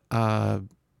and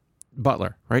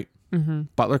Butler, right? Mm-hmm.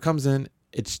 Butler comes in,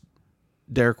 it's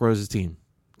Derrick Rose's team.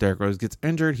 Derrick Rose gets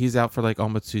injured, he's out for like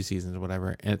almost 2 seasons or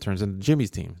whatever, and it turns into Jimmy's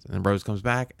team. And then Rose comes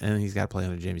back, and he's got to play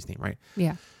under Jimmy's team, right?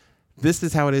 Yeah. This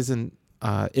is how it is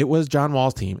it was John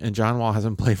Wall's team, and John Wall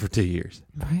hasn't played for 2 years.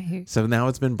 Right. So now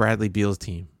it's been Bradley Beal's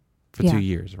team for 2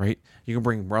 years, right? You can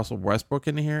bring Russell Westbrook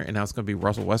in here, and now it's going to be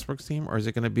Russell Westbrook's team, or is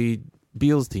it going to be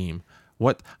Beal's team?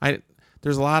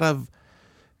 There's a lot of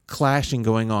clashing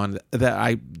going on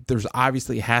that there's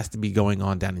obviously has to be going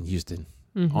on down in Houston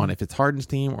on if it's Harden's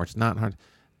team or it's not Harden.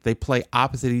 They play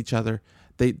opposite each other.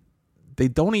 They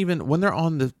don't even, when they're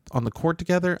on the court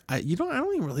together, I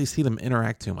don't even really see them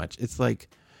interact too much. It's like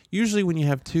usually when you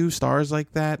have 2 stars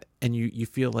like that and you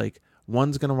feel like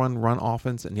one's going to run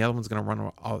offense and the other one's going to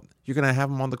run, you're going to have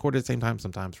them on the court at the same time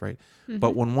sometimes, right? Mm-hmm.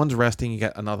 But when one's resting, you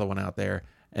got another one out there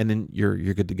and then you're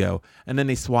good to go. And then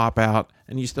they swap out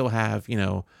and you still have,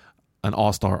 an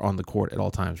all-star on the court at all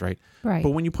times, right? Right.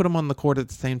 But when you put them on the court at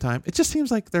the same time, it just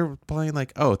seems like they're playing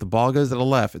like, oh, if the ball goes to the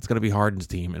left, it's going to be Harden's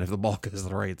team. And if the ball goes to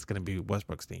the right, it's going to be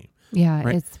Westbrook's team. Yeah,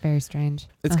 right? It's very strange.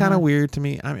 It's kind of weird to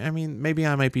me. I mean, maybe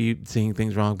I might be seeing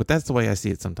things wrong, but that's the way I see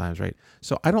it sometimes, right?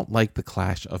 So I don't like the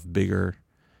clash of bigger.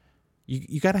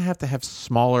 You got to have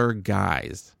smaller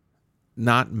guys,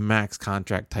 not max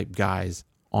contract type guys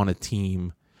on a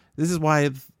team This is why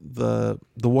the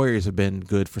Warriors have been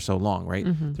good for so long, right?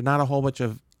 Mm-hmm. They're not a whole bunch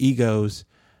of egos.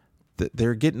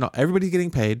 They're getting everybody's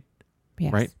getting paid,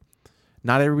 Yes. right?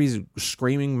 Not everybody's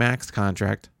screaming max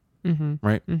contract, Mm-hmm.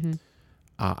 right? Mm-hmm.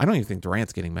 I don't even think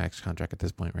Durant's getting max contract at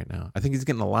this point right now. I think he's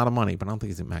getting a lot of money, but I don't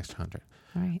think he's in max contract.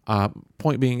 Right.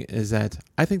 Point being is that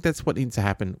I think that's what needs to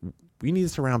happen. We need to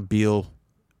surround Beal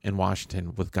in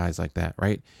Washington with guys like that,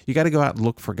 right? You got to go out and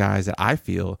look for guys that I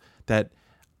feel that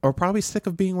are probably sick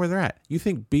of being where they're at. You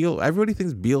think everybody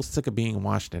thinks Beal's sick of being in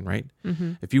Washington, right?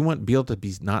 Mm-hmm. If you want Beal to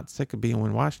be not sick of being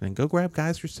in Washington, go grab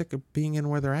guys who are sick of being in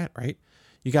where they're at, right?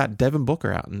 You got Devin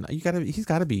Booker out, and he's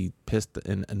got to be pissed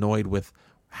and annoyed with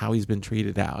how he's been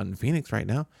treated out in Phoenix right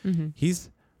now. Mm-hmm. He's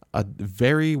a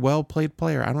very well played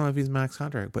player. I don't know if he's max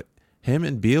contract, but him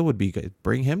and Beal would be good.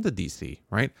 Bring him to DC,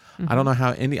 right? Mm-hmm. I don't know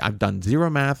how I've done zero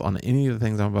math on any of the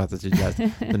things I'm about to suggest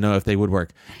to know if they would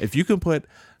work. If you can put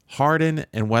Harden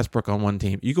and Westbrook on one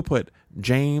team, you could put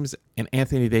James and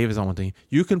Anthony Davis on one team.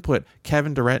 You can put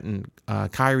Kevin Durant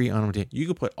and Kyrie on one team. You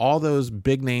could put all those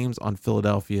big names on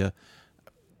Philadelphia.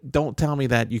 Don't tell me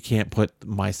that you can't put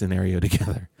my scenario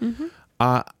together. Mm-hmm.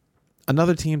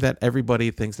 Another team that everybody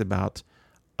thinks about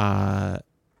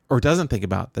or doesn't think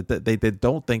about, that they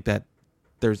don't think that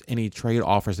there's any trade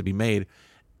offers to be made,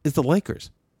 is the Lakers,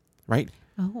 right?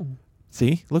 Oh.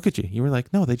 See, look at you. You were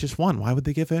like, no, they just won. Why would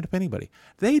they give it up anybody?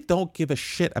 They don't give a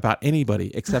shit about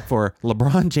anybody except for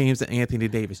LeBron James and Anthony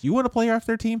Davis. You want to play off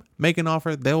their team? Make an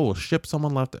offer. They will ship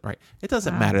someone left. Right. It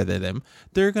doesn't matter to them.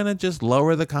 They're going to just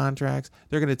lower the contracts.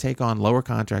 They're going to take on lower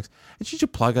contracts. And you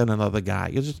should plug in another guy.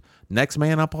 You'll just next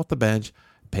man up off the bench,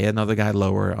 pay another guy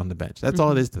lower on the bench. That's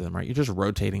all it is to them, right? You're just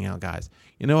rotating out guys.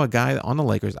 You know, a guy on the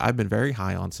Lakers I've been very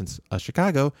high on since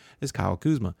Chicago is Kyle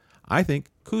Kuzma. I think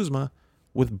Kuzma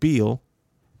with Beal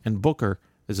and Booker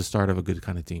is the start of a good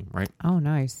kind of team, right? Oh,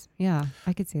 nice. Yeah,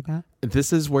 I could see that.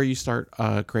 This is where you start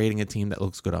creating a team that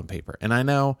looks good on paper. And I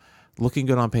know looking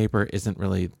good on paper isn't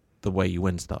really the way you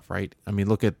win stuff, right? I mean,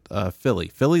 look at Philly.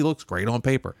 Philly looks great on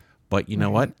paper, but you know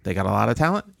what? They got a lot of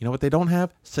talent. You know what they don't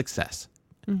have? Success.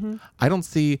 Mm-hmm. I don't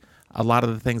see a lot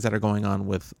of the things that are going on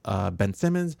with Ben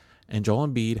Simmons and Joel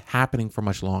Embiid happening for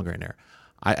much longer in there.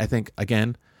 I think,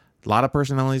 again, a lot of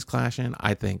personalities clashing.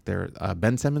 I think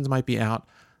Ben Simmons might be out.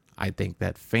 I think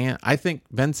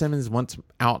Ben Simmons wants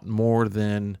out more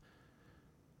than.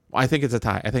 I think it's a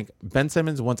tie. I think Ben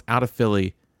Simmons wants out of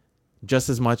Philly just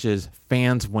as much as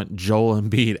fans want Joel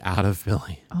Embiid out of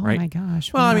Philly. Oh right? my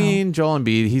gosh. Well, wow. I mean, Joel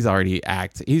Embiid, he's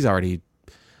already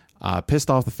pissed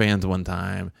off the fans one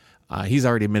time. He's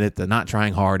already admitted to not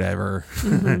trying hard ever.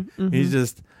 Mm-hmm.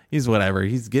 He's whatever.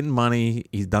 He's getting money.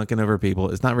 He's dunking over people.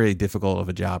 It's not really difficult of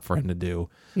a job for him to do.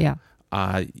 Yeah.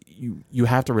 You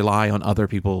have to rely on other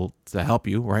people to help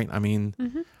you, right? I mean,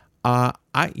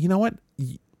 you know what?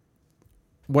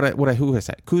 Who has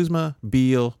said Kuzma,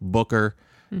 Beal, Booker.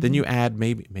 Then you add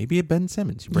maybe a Ben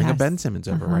Simmons. You bring a Ben Simmons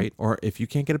over, right? Or if you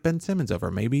can't get a Ben Simmons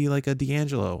over, maybe like a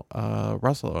D'Angelo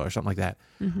Russell or something like that.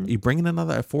 You bring in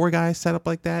another 4 guy setup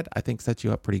like that, I think sets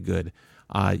you up pretty good.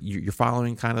 You're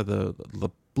following kind of the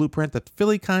blueprint that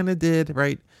Philly kind of did,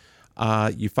 right?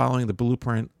 You're following the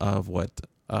blueprint of what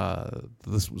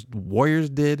the Warriors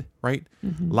did, right?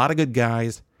 A lot of good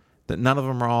guys. That none of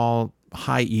them are all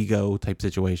high ego type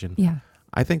situation. Yeah.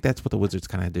 I think that's what the Wizards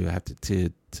kind of do. Have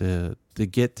to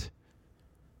get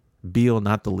Beal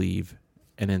not to leave,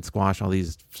 and then squash all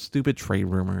these stupid trade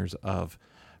rumors of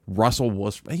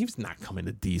Russell he's not coming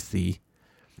to DC.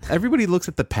 Everybody looks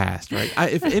at the past, right?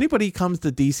 If anybody comes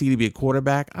to DC to be a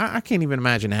quarterback, I can't even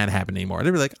imagine that happening anymore.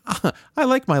 They'd be like, I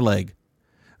like my leg.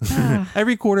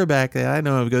 Every quarterback that I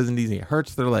know of goes in DC,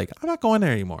 hurts their leg. I'm not going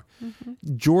there anymore.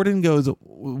 Jordan goes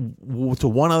to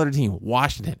one other team,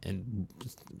 Washington, and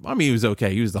I mean, he was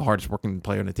okay. He was the hardest working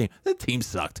player on the team. The team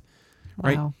sucked,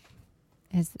 right? Wow.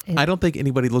 I don't think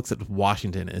anybody looks at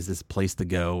Washington as this place to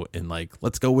go and like,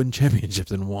 let's go win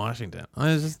championships in Washington.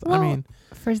 I mean,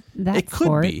 for that it could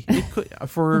sport. be. It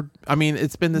could I mean,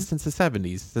 it's been this since the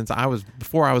 70s,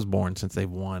 before I was born, since they've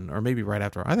won, or maybe right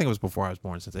after. I think it was before I was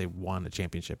born, since they won a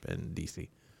championship in DC.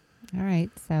 All right.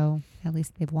 So at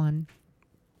least they've won,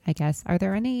 I guess. Are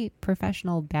there any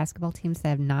professional basketball teams that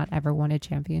have not ever won a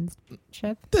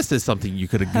championship? This is something you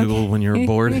could have Googled when you were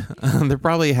bored. There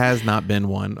probably has not been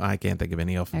one. I can't think of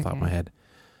any off the top of my head.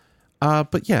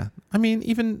 But yeah, I mean,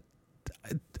 even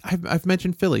I've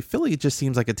mentioned Philly. Philly just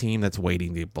seems like a team that's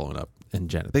waiting to get blown up in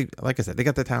general. Like I said, they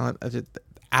got the talent.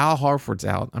 Al Horford's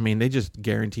out. I mean, they just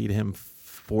guaranteed him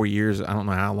 4 years. I don't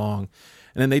know how long.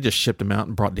 And then they just shipped him out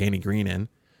and brought Danny Green in,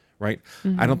 right?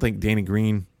 I don't think Danny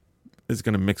Green is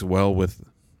going to mix well with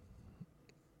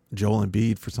Joel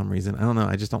Embiid for some reason. I don't know.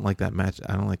 I just don't like that match.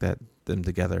 I don't like them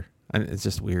together. It's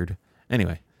just weird.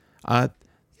 Anyway, yeah,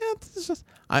 it's just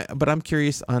but I'm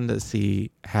curious on to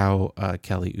see how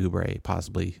Kelly Oubre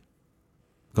possibly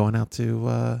going out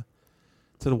to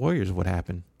the Warriors would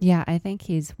happen. Yeah, I think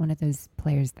he's one of those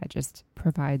players that just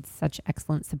provides such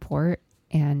excellent support,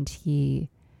 and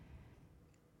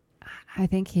I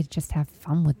think he'd just have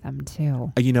fun with them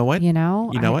too. You know what? You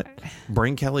know what?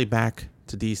 Bring Kelly back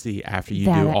to DC after you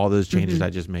do all those changes I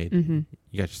just made. Mm-hmm.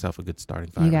 You got yourself a good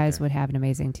starting five. You guys would have an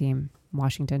amazing team.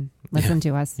 Washington, listen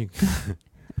to us. All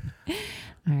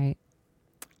right.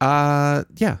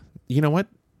 Yeah. You know what?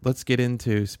 Let's get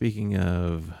into, speaking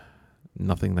of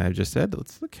nothing that I just said,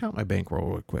 let's count my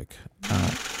bankroll real quick.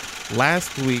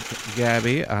 Last week,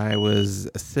 Gabby, I was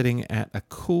sitting at a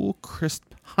cool, crisp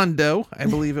hundo, I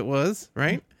believe it was,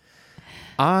 right?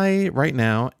 I, right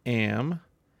now, am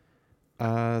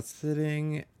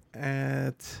sitting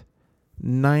at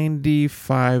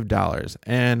 $95.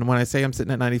 And when I say I'm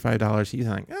sitting at $95, he's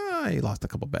like, you lost a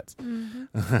couple bets.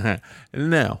 Mm-hmm.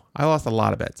 No, I lost a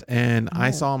lot of bets. And I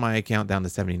saw my account down to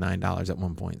 $79 at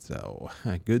one point. So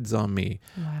goods on me.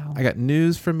 Wow. I got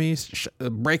news from me,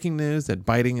 breaking news that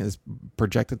Biden is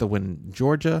projected to win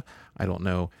Georgia. I don't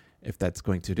know if that's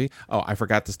going to be. Oh, I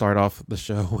forgot to start off the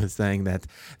show with saying that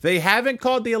they haven't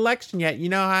called the election yet. You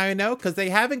know how I know? Because they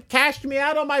haven't cashed me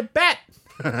out on my bet.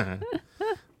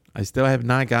 I still have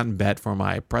not gotten bet for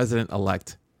my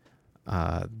president-elect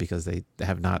because they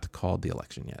have not called the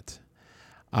election yet.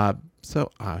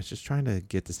 So I was just trying to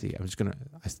get to see. I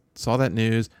saw that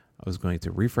news. I was going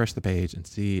to refresh the page and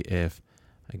see if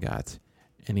I got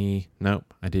any.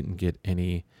 Nope, I didn't get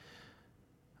any.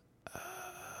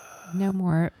 No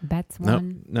more bets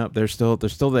won. Nope. They're still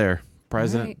there.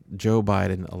 President Joe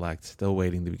Biden elect, still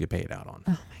waiting to get paid out on.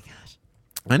 Oh my gosh.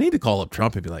 I need to call up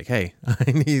Trump and be like, hey,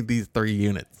 I need these 3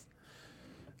 units.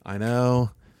 I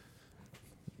know.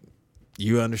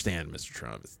 You understand, Mr.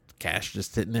 Trump. It's cash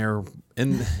just sitting there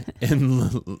in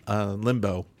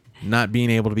limbo, not being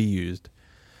able to be used.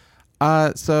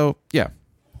 So yeah.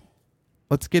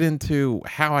 Let's get into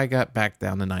how I got back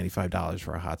down to $95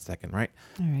 for a hot second, right?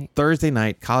 All right. Thursday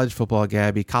night, college football,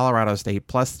 Gabby. Colorado State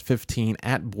plus 15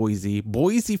 at Boise.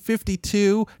 Boise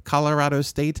 52, Colorado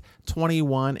State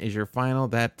 21 is your final.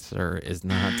 That, sir, is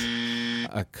not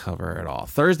a cover at all.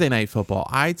 Thursday night football,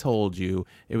 I told you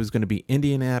it was going to be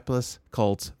Indianapolis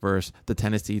Colts versus the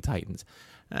Tennessee Titans.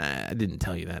 I didn't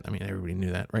tell you that. I mean, everybody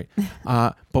knew that, right?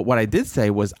 But what I did say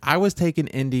was I was taking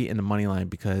Indy in the money line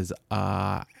because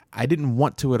I didn't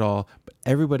want to at all, but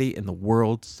everybody in the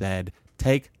world said,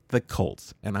 take the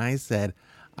Colts. And I said,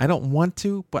 I don't want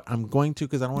to, but I'm going to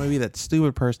because I don't want to be that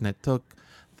stupid person that took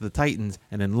the Titans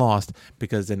and then lost,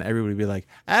 because then everybody would be like,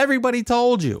 everybody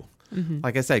told you. Mm-hmm.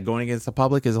 Like I said, going against the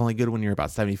public is only good when you're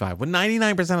about 75. When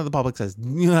 99% of the public says,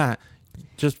 nah,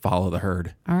 just follow the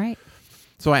herd. All right.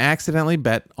 So I accidentally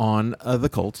bet on the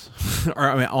Colts,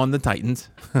 on the Titans.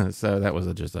 So that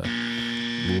was just a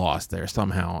loss there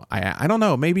somehow. I don't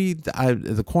know. Maybe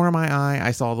the corner of my eye,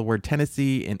 I saw the word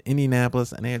Tennessee and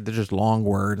Indianapolis, and they're just long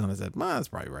words. And I said, well, that's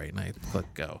probably right. And I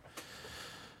clicked go.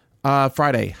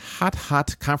 Friday,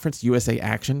 hot Conference USA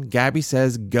action. Gabby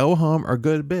says go home or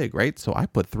go big, right? So I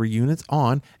put 3 units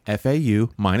on FAU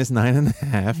minus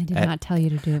 9.5. I did not tell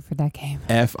you to do it for that game.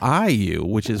 FIU,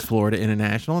 which is Florida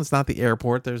International. It's not the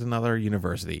airport. There's another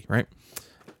university, right?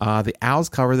 The Owls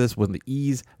cover this with the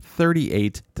ease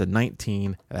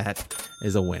 38-19. That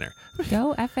is a winner.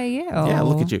 Go FAU. Yeah,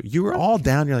 look at you. You were all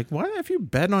down. You're like, why have you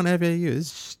bet on FAU?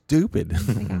 It's stupid.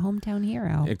 Like a hometown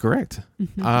hero. Correct.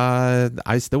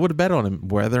 I still would have bet on him,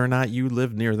 whether or not you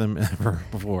lived near them ever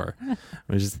before. It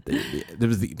was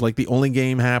like the only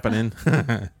game happening,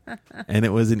 and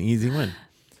it was an easy win.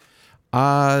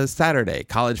 Saturday,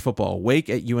 college football, Wake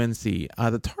at UNC.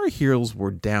 The Tar Heels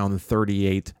were down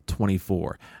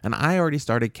 38-24, and I already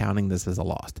started counting this as a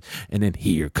loss. And then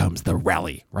here comes the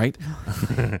rally, right?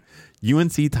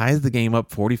 UNC ties the game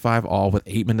up 45-all with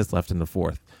 8 minutes left in the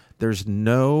fourth. There's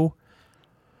no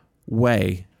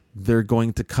way they're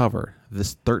going to cover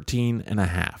this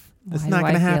 13.5. It's not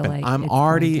going to happen. Like I've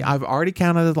already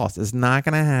counted as a loss. It's not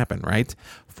going to happen, right?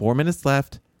 4 minutes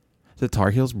left. The Tar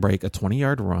Heels break a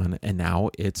 20-yard run, and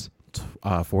now it's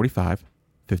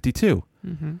 45-52,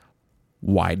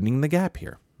 widening the gap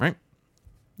here, right?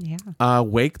 Yeah.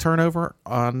 Wake turnover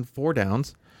on 4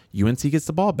 downs. UNC gets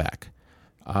the ball back.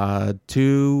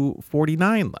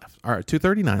 2:39 left, or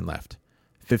 2:39 left.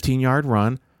 15-yard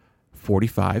run,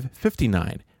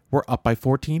 45-59. We're up by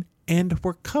 14, and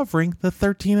we're covering the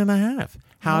 13.5.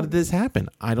 How did this happen?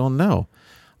 I don't know.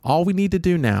 All we need to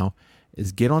do now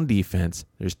is get on defense.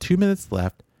 There's 2 minutes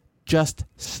left. Just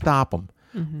stop them.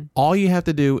 All you have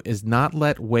to do is not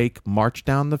let Wake march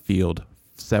down the field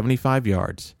 75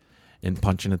 yards and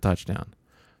punch in a touchdown.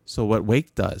 So what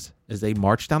Wake does is they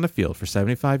march down the field for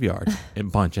 75 yards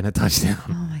and punch in a touchdown.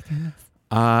 Oh, my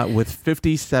goodness. With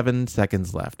 57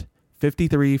 seconds left.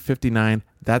 53-59,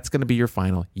 that's going to be your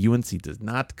final. UNC does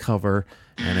not cover,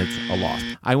 and it's a loss.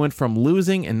 I went from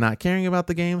losing and not caring about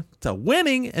the game to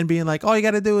winning and being like, all you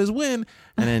got to do is win,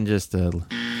 and then just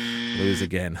lose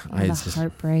again.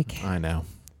 Heartbreak. I know.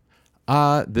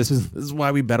 This is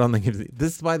why we bet on the games.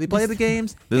 This is why they play the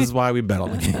games. This is why we bet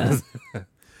on the games.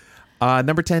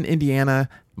 Number 10, Indiana,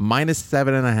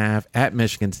 -7.5 at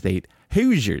Michigan State.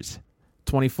 Hoosiers,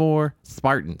 24.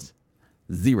 Spartans,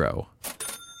 0.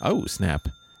 Oh, snap.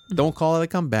 Don't call it a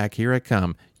comeback. Here I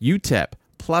come. UTEP,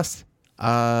 +6.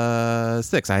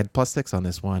 I had +6 on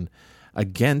this one.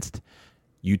 Against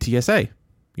UTSA,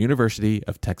 University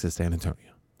of Texas San Antonio.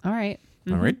 All right.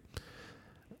 All right.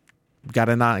 Got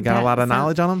a lot of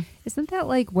knowledge on them? Isn't that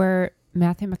like where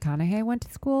Matthew McConaughey went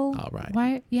to school? All right.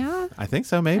 Why? Yeah. I think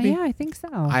so, maybe. Yeah, I think so.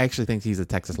 I actually think he's a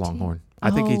Texas Longhorn. I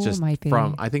think he's just might be.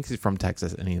 I think he's from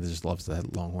Texas, and he just loves the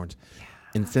Longhorns. Yeah.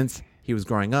 And since he was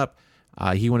growing up,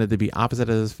 he wanted to be opposite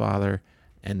of his father,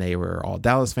 and they were all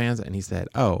Dallas fans. And he said,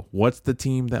 "Oh, what's the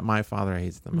team that my father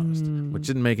hates the most?" Which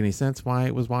didn't make any sense why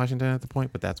it was Washington at the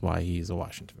point, but that's why he's a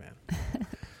Washington fan.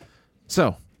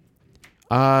 So,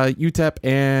 UTEP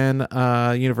and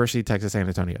University of Texas San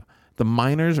Antonio. The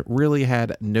Miners really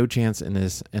had no chance in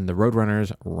this, and the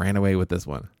Roadrunners ran away with this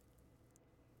one.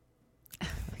 Oh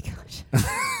my gosh.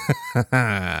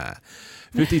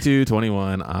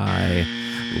 52-21. I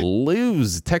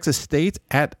lose. Texas State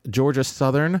at Georgia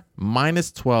Southern.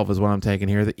 -12 is what I'm taking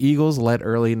here. The Eagles led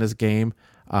early in this game,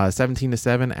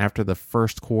 17-7 after the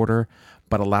first quarter,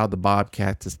 but allowed the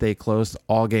Bobcats to stay close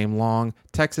all game long.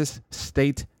 Texas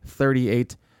State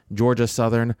 38, Georgia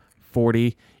Southern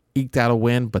 40. Eked out a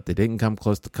win, but they didn't come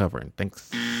close to covering. Thanks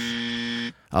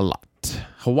a lot.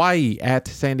 Hawaii at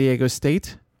San Diego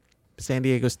State. San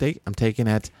Diego State, I'm taking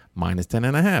at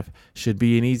 -10.5. Should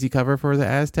be an easy cover for the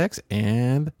Aztecs,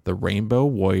 and the Rainbow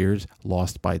Warriors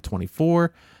lost by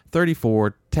 24.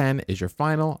 34-10 is your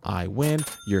final. I win.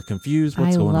 You're confused.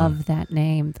 What's going on? I love that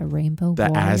name, the Rainbow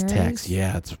Warriors. The Aztecs.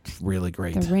 Yeah, it's really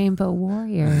great. The Rainbow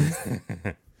Warriors.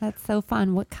 That's so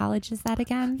fun. What college is that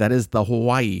again? That is the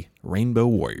Hawaii Rainbow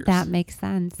Warriors. That makes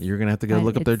sense. You're going to have to go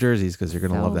look up their jerseys because you're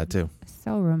going to love that too.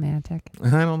 So romantic.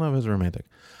 I don't know if it's romantic.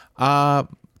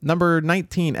 Number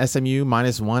 19, SMU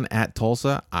 -1 at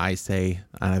Tulsa. I say,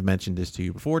 and I've mentioned this to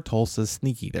you before, Tulsa's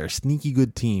sneaky. They're a sneaky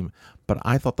good team, but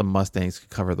I thought the Mustangs could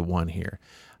cover the one here.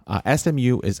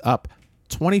 SMU is up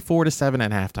 24-7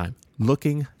 at halftime,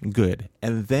 looking good.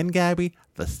 And then, Gabby,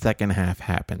 the second half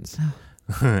happens.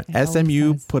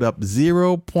 SMU put up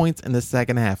 0 points in the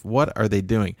second half. What are they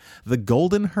doing? The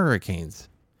Golden Hurricanes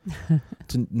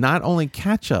to not only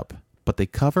catch up, but they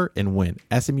cover and win.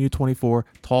 SMU 24,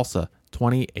 Tulsa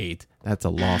 28. That's a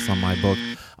loss on my book.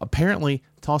 Apparently,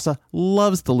 Tulsa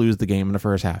loves to lose the game in the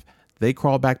first half. They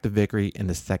crawl back to victory in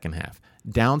the second half.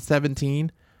 Down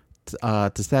 17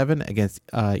 to 7 against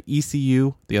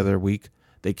ECU the other week.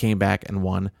 They came back and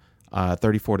won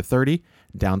 34-30.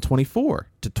 Down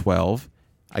 24-12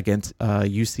 against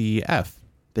UCF.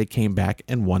 They came back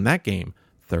and won that game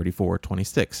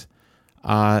 34-26.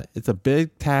 It's a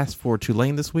big task for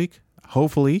Tulane this week.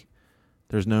 Hopefully,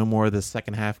 there's no more of the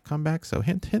second half comeback. So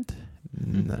hint, hint.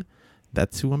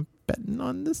 That's who I'm betting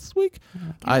on this week.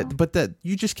 But that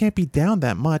you just can't be down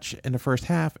that much in the first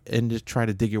half and just try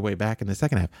to dig your way back in the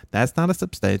second half. That's not a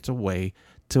substantial way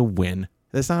to win.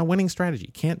 That's not a winning strategy.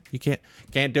 You can't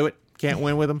do it. Can't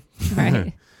win with them.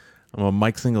 Right. I'm a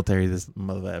Mike Singletary, this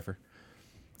mother effer.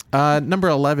 Number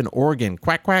 11, Oregon.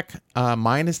 Quack,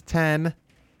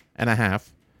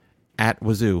 -10.5 at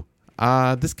Wazoo.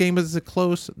 This game was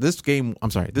close. This game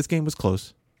was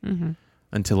close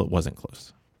until it wasn't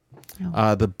close.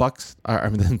 Oh. The Ducks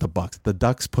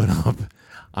put up.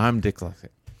 I'm dyslexic.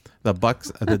 The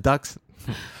Bucks.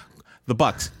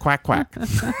 Quack.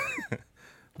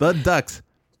 The Ducks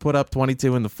put up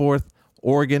 22 in the fourth.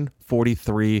 Oregon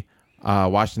 43.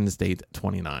 Washington State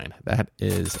 29. That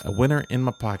is a winner in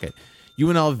my pocket.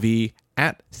 UNLV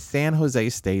at San Jose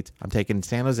State. I'm taking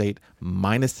San Jose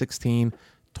 -16.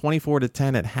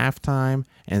 24-10 at halftime,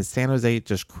 and San Jose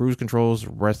just cruise controls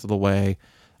the rest of the way.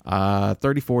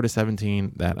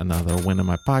 34-17. That another win in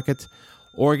my pocket.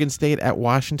 Oregon State at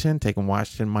Washington, taking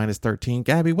Washington -13.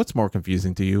 Gabby, what's more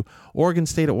confusing to you? Oregon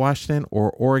State at Washington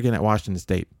or Oregon at Washington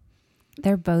State?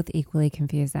 They're both equally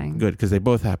confusing. Good, because they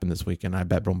both happened this week, and I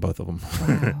bet on both of them.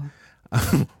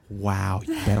 Wow. Wow,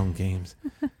 you bet on games.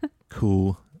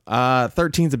 Cool.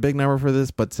 13's a big number for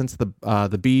this, but since the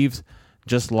Beavs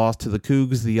just lost to the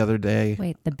Cougs the other day.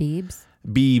 Wait, the Beebs?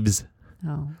 Beavs.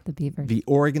 Oh, the Beavers. The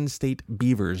Oregon State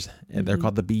Beavers. And they're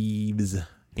called the Beavs.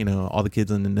 You know, all the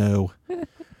kids in the know.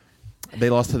 They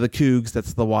lost to the Cougs.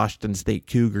 That's the Washington State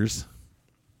Cougars.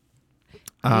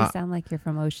 You sound like you're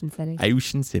from Ocean City.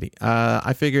 Ocean City.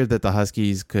 I figured that the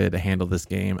Huskies could handle this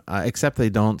game, except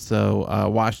they don't. So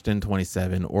Washington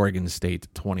 27, Oregon State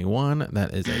 21.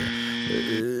 That is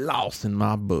a loss in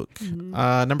my book.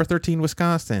 Number 13,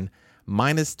 Wisconsin,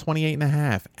 minus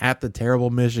 28.5 at the terrible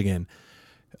Michigan.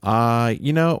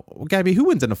 You know, Gabby, who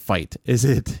wins in a fight? Is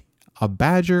it a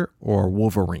Badger or a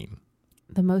Wolverine?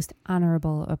 The most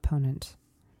honorable opponent.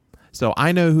 So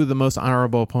I know who the most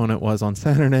honorable opponent was on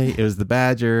Saturday. It was the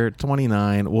Badger,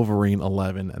 29, Wolverine,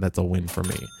 11. That's a win for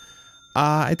me.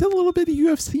 I did a little bit of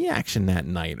UFC action that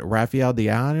night. Rafael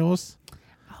Diaz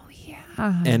Oh,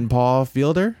 yeah. and Paul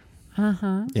Fielder.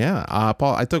 Uh-huh. Yeah,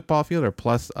 I took Paul Fielder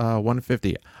plus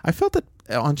 150. I felt that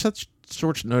on such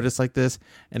short notice like this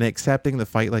and accepting the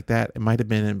fight like that, it might have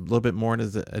been a little bit more in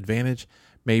his advantage.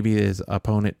 Maybe his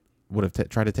opponent would have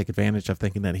tried to take advantage of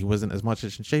thinking that he wasn't as much in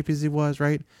shape as he was,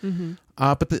 right?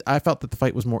 But I felt that the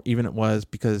fight was more even it was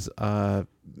because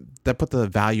that put the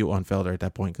value on Felder at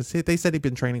that point because they said he'd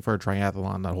been training for a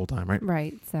triathlon that whole time, right?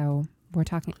 Right. So we're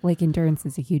talking like endurance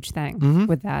is a huge thing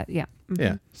with that. Yeah.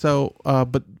 Yeah. So,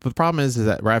 but the problem is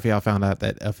that Raphael found out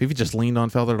that if he just leaned on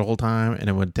Felder the whole time and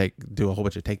it would do a whole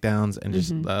bunch of takedowns and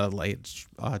just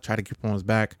try to keep him on his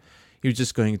back, he was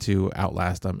just going to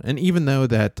outlast him. And even though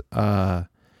that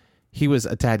he was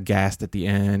a tad gassed at the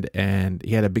end and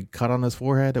he had a big cut on his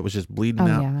forehead that was just bleeding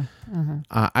out. Yeah.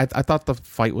 I thought the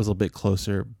fight was a bit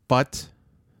closer, but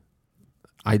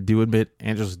I do admit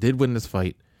Andros did win this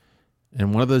fight.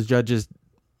 And one of those judges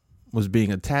was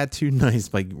being a tad too nice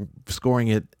by scoring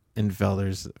it in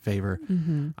Felder's favor.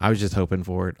 I was just hoping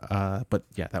for it. But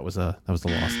yeah, that was the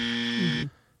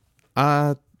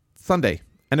loss. Sunday.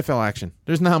 NFL action.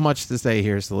 There's not much to say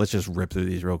here, so let's just rip through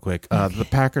these real quick. The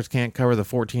Packers can't cover the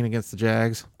 14 against the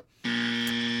Jags.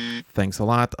 Thanks a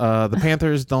lot. The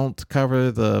Panthers don't cover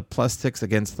the +6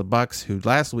 against the Bucks, who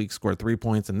last week scored 3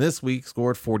 points and this week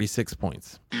scored 46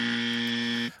 points.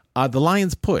 The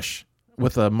Lions push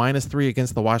with a -3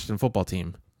 against the Washington football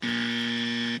team.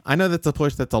 I know that's a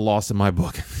push that's a loss in my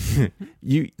book.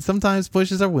 Sometimes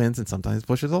pushes are wins and sometimes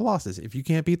pushes are losses. If you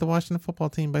can't beat the Washington football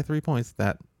team by 3 points,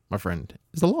 that, my friend,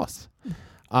 is a loss.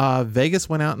 Vegas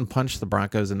went out and punched the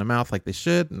Broncos in the mouth like they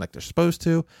should and like they're supposed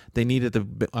to. They needed to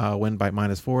win by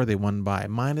 -4. They won by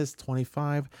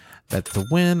 -25. That's a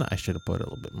win. I should have put a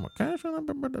little bit more cash on it.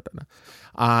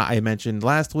 I mentioned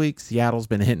last week, Seattle's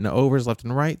been hitting the overs left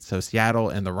and right. So Seattle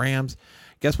and the Rams,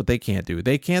 guess what they can't do?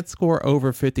 They can't score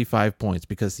over 55 points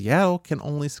because Seattle can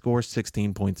only score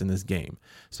 16 points in this game.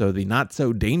 So the not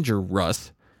so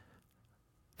dangerous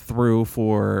threw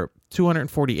for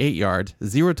 248 yards,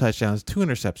 0 touchdowns, 2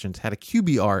 interceptions, had a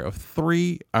QBR of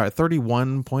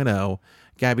 31.0.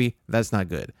 Gabby, that's not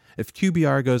good. If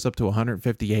QBR goes up to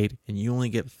 158 and you only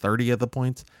get 30 of the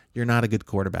points, you're not a good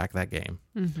quarterback that game.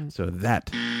 So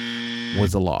that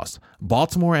was a loss.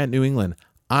 Baltimore at New England.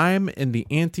 I'm in the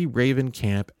anti-Raven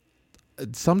camp.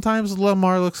 Sometimes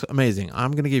Lamar looks amazing.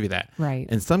 I'm going to give you that. Right.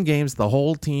 In some games, the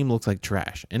whole team looks like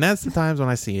trash. And that's the times when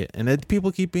I see it. And then people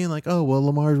keep being like, oh, well,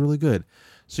 Lamar's really good.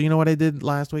 So you know what I did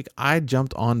last week? I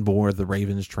jumped on board the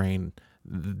Ravens train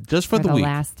just for the week.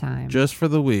 Last time. Just for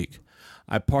the week.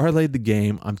 I parlayed the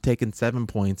game. I'm taking 7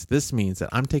 points. This means that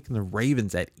I'm taking the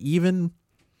Ravens at even,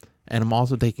 and I'm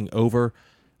also taking over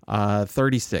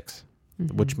 36,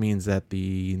 which means that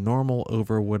the normal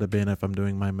over would have been, if I'm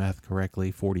doing my math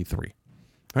correctly, 43.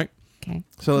 All right? Okay.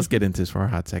 So let's get into this for a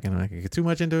hot second. I'm not going to get too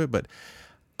much into it, but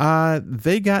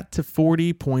they got to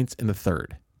 40 points in the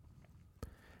third.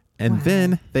 And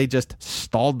then they just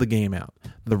stalled the game out.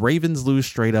 The Ravens lose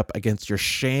straight up against your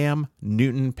sham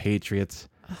Newton Patriots.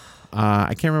 I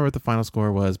can't remember what the final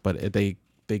score was, but they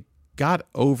got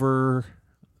over.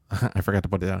 I forgot to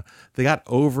put it down. They got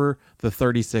over the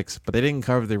 36, but they didn't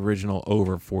cover the original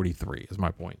over 43 is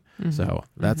my point. So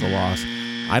that's a loss.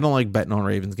 I don't like betting on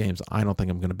Ravens games. I don't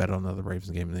think I'm going to bet on another Ravens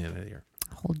game in the end of the year.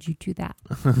 Hold you to that.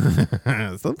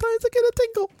 Sometimes I get a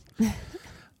tinkle.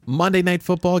 Monday Night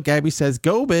Football, Gabby says,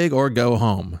 go big or go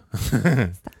home.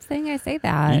 Stop saying I say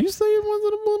that. You say it once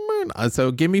in a blue moon.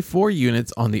 So give me 4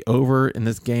 units on the over in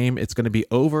this game. It's going to be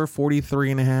over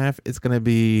 43.5. It's going to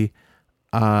be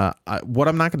What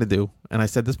I'm not going to do, and I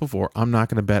said this before, I'm not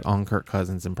going to bet on Kirk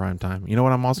Cousins in prime time. You know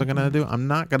what I'm also going to do? I'm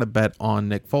not going to bet on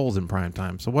Nick Foles in prime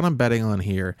time. So what I'm betting on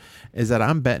here is that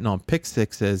I'm betting on pick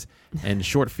sixes and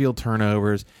short field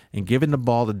turnovers and giving the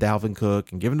ball to Dalvin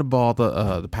Cook and giving the ball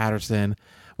to Patterson.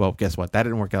 Well, guess what? That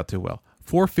didn't work out too well.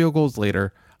 4 field goals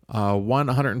later,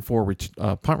 104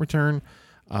 punt return,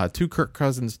 2 Kirk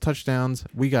Cousins touchdowns.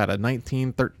 We got a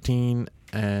 19-13.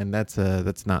 And that's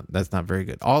not very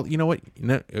good. You know what?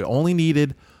 It only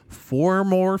needed 4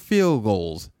 more field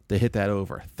goals to hit that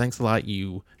over. Thanks a lot,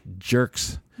 you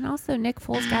jerks. And also, Nick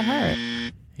Foles got hurt.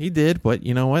 He did, but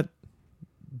you know what?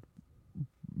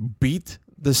 Beat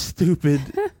the stupid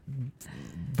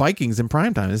Vikings in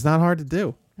primetime. It's not hard to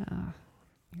do.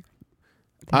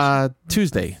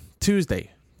 Tuesday.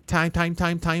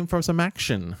 Time for some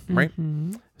action, right?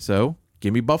 Mm-hmm. So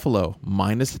give me Buffalo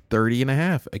minus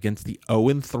 30.5 against the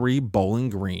 0-3 Bowling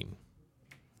Green.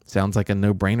 Sounds like a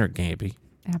no-brainer, Gabby.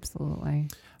 Absolutely.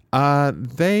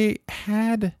 They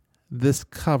had this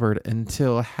covered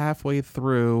until halfway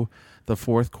through the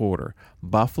fourth quarter.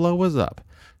 Buffalo was up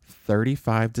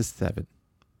 35-7.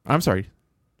 I'm sorry,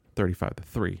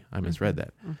 35-3. I misread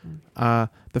that. Mm-hmm.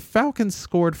 The Falcons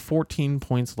scored 14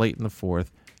 points late in the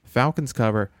fourth. Falcons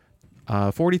cover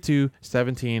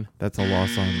 42-17. That's a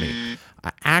loss on me.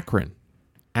 Akron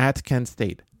at Kent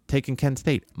State. Taking Kent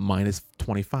State minus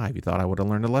 25. You thought I would have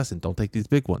learned a lesson. Don't take these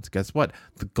big ones. Guess what?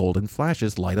 The Golden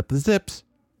Flashes light up the Zips.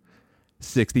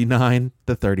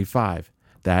 69-35.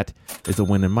 That is a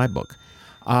win in my book.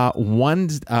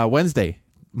 Wednesday,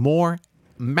 more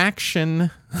Maction.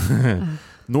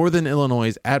 Northern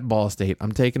Illinois at Ball State.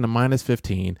 I'm taking the minus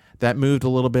 15. That moved a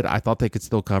little bit. I thought they could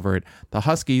still cover it. The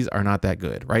Huskies are not that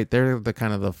good, right? They're the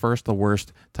kind of the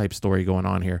worst type story going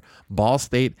on here. Ball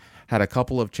State had a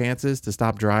couple of chances to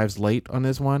stop drives late on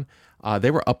this one.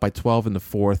 They were up by 12 in the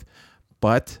fourth,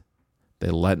 but they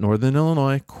let Northern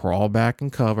Illinois crawl back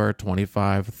and cover.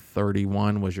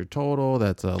 25-31 was your total.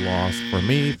 That's a loss for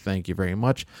me. Thank you very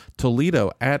much.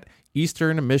 Toledo at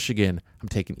Eastern Michigan. I'm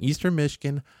taking Eastern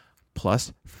Michigan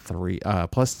plus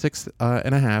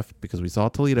 6.5 because we saw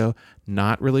Toledo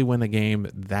not really win a game.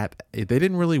 That they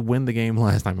didn't really win the game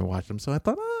last time we watched them, so I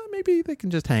thought maybe they can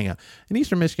just hang out. And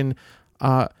Eastern Michigan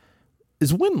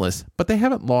is winless, but they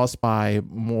haven't lost by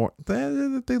more.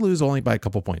 They lose only by a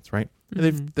couple points, right?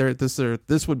 Mm-hmm.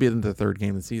 This would be the third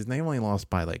game of the season. They only lost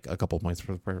by like a couple points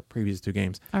for the previous 2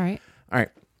 games. All right.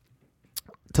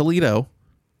 Toledo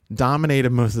dominated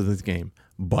most of this game,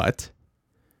 but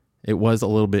it was a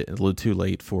little too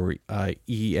late for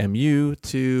EMU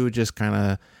to just kind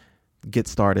of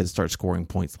start scoring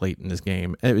points late in this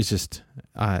game. It was just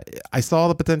I saw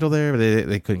the potential there, but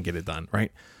they couldn't get it done,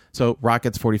 right? So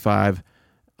Rockets 45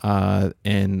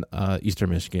 and Eastern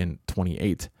Michigan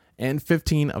 28. And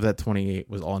 15 of that 28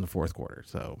 was all in the fourth quarter.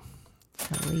 So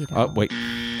wait,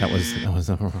 that was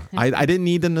I didn't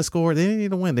need them to score. They didn't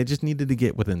need to win. They just needed to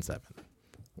get within 7.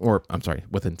 Or I'm sorry,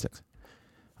 within 6.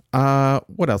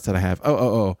 What else did I have?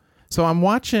 So I'm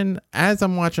watching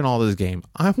all this game.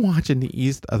 I'm watching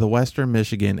the Western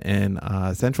Michigan and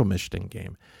Central Michigan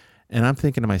game, and I'm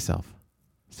thinking to myself,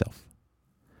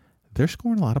 they're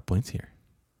scoring a lot of points here.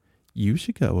 You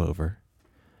should go over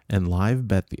and live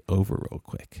bet the over real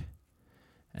quick.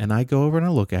 And I go over and I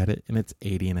look at it, and it's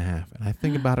 80.5. And I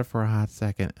think about it for a hot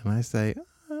second, and I say,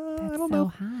 I don't know.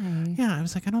 High. Yeah, I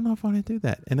was like, I don't know if I want to do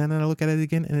that. And then I look at it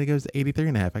again, and it goes to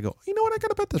 83.5. I go, you know what? I got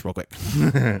to bet this real quick.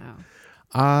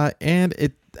 Wow. And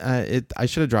I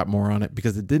should have dropped more on it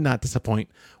because it did not disappoint.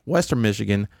 Western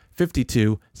Michigan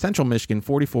 52, Central Michigan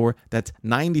 44. That's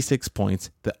 96 points.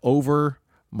 The over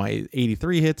my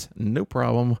 83 hits, no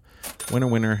problem.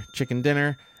 Winner, chicken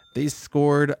dinner. They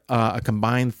scored a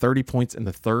combined 30 points in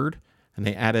the third, and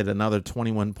they added another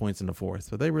 21 points in the fourth.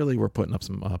 So they really were putting up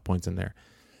some points in there.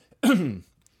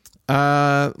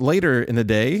 Later in the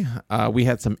day, we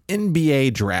had some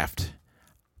NBA draft.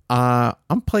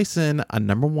 I'm placing a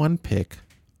number 1 pick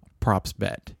props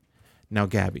bet. Now,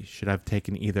 Gabby, should I have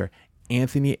taken either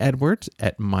Anthony Edwards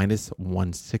at minus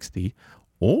 160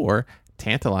 or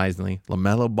tantalizingly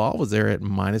LaMelo Ball was there at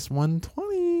minus 120?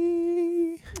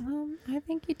 I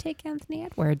think you take Anthony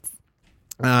Edwards.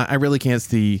 I really can't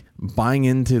see buying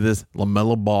into this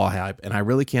LaMelo Ball hype, and I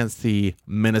really can't see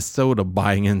Minnesota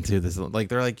buying into this. Like,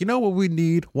 they're like, you know what we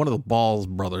need? One of the Balls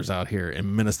brothers out here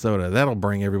in Minnesota. That'll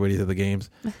bring everybody to the games.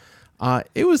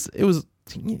 LaMelo's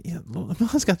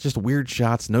got just weird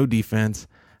shots, no defense.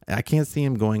 I can't see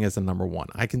him going as a number 1.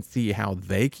 I can see how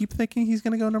they keep thinking he's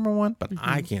going to go number 1, but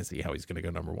I can't see how he's going to go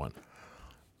number 1.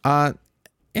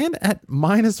 And at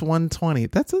minus 120,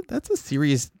 that's a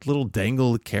serious little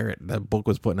dangle carrot that book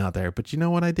was putting out there. But you know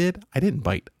what I did? I didn't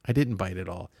bite. I didn't bite at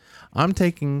all. I'm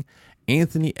taking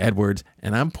Anthony Edwards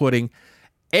and I'm putting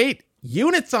 8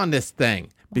 units on this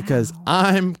thing because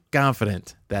I'm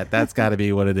confident that that's got to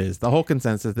be what it is. The whole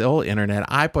consensus, the whole internet.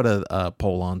 I put a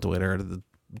poll on Twitter. The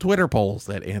Twitter poll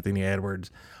said Anthony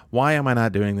Edwards. Why am I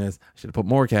not doing this? I should have put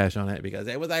more cash on it because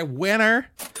it was a winner.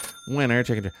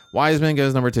 Chicken. Wiseman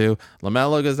goes number 2.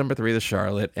 LaMelo goes number 3 to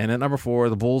Charlotte. And at number 4,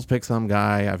 the Bulls pick some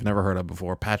guy I've never heard of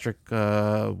before. Patrick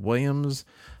Williams,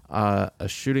 a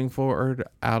shooting forward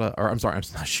out of, or I'm sorry, I'm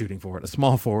not shooting forward, a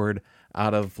small forward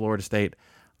out of Florida State.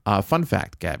 Fun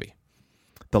fact, Gabby.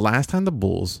 The last time the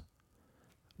Bulls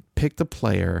picked a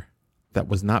player that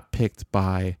was not picked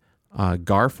by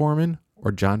Gar Forman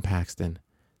or John Paxton,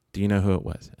 do you know who it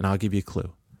was? And I'll give you a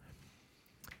clue.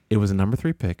 It was a number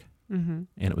 3 pick, and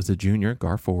it was a junior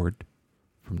Gar forward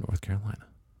from North Carolina.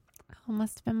 Oh,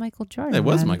 must have been Michael Jordan. It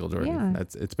was then. Michael Jordan. Yeah.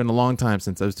 It's been a long time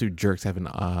since those two jerks haven't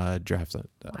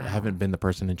haven't been the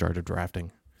person in charge of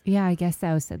drafting. Yeah, I guess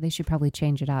so. So they should probably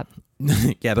change it up.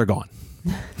 Yeah, they're gone.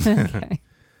 Okay.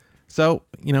 So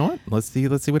you know what? Let's see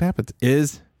what happens.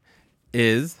 Is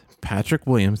Patrick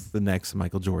Williams the next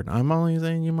Michael Jordan? I'm only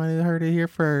saying you might have heard it here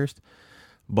first.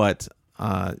 But,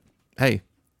 hey,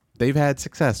 they've had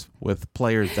success with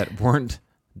players that weren't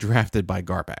drafted by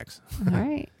Garpax. All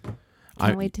right.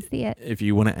 Can't wait to see it. If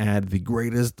you want to add the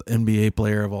greatest NBA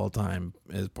player of all time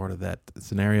as part of that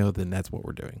scenario, then that's what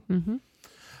we're doing. Mm-hmm.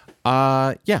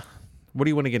 Yeah. What do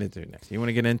you want to get into next? You want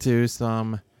to get into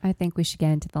some... I think we should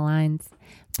get into the lines.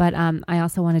 But I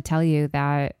also want to tell you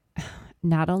that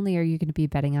not only are you going to be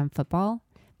betting on football,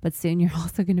 but soon you're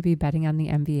also going to be betting on the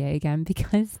NBA again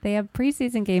because they have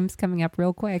preseason games coming up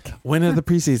real quick. When are the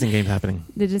preseason games happening?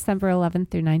 The December 11th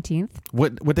through 19th.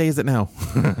 What day is it now?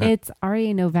 It's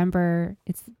already November.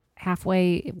 It's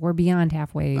halfway. We're beyond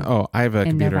halfway. Oh, I have a in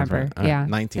computer. November. Yeah,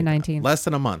 19th. the 19th. Less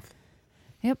than a month.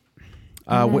 Yep.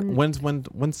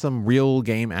 When's some real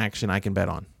game action I can bet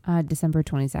on? December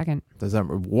 22nd.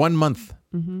 December. 1 month.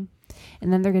 Mm-hmm.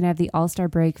 And then they're going to have the All-Star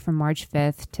break from March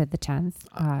 5th to the 10th.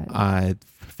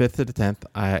 5th to the 10th.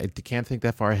 I can't think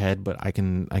that far ahead, but I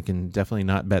can definitely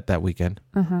not bet that weekend.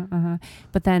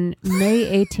 But then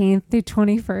May 18th through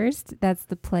 21st, that's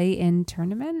the play-in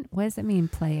tournament. What does it mean,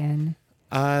 play-in?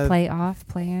 Play-off,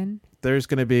 play-in? I think there's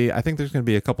going to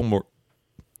be a couple more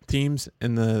teams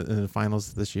in the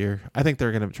finals this year. I think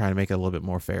they're going to try to make it a little bit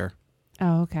more fair.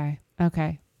 Oh, okay.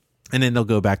 And then they'll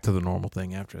go back to the normal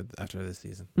thing after this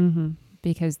season. Mm-hmm.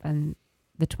 Because then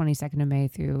the 22nd of May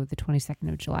through the 22nd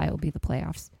of July will be the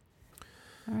playoffs.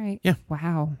 All right. Yeah.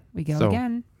 Wow. We go So,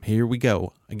 again. Here we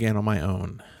go. Again on my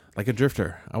own. Like a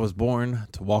drifter, I was born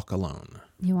to walk alone.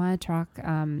 You want to talk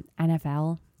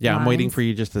NFL? Yeah, I'm waiting lines? for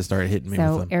you just to start hitting me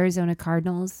So with them. Arizona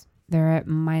Cardinals, they're at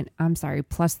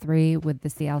 +3 with the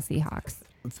Seattle Seahawks.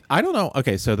 I don't know.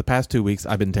 Okay, so the past 2 weeks,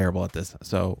 I've been terrible at this.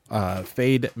 So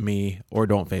fade me or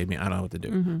don't fade me. I don't know what to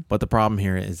do. Mm-hmm. But the problem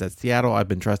here is that Seattle, I've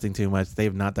been trusting too much.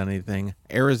 They've not done anything.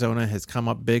 Arizona has come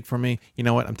up big for me. You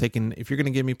know what? I'm taking, if you're going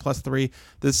to give me +3,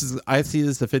 I see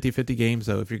this as a 50-50 game.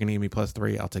 So if you're going to give me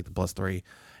 +3, I'll take the +3.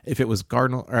 If it was if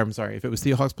it was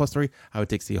Seahawks +3, I would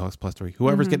take Seahawks +3.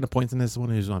 Whoever's getting the points in this one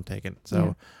is what I'm taking. So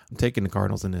Yeah. I'm taking the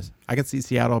Cardinals in this. I can see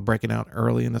Seattle breaking out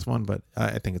early in this one, but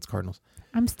I think it's Cardinals.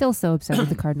 I'm still so upset with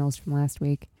the Cardinals from last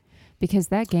week because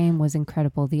that game was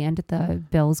incredible. The end of the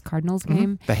Bills-Cardinals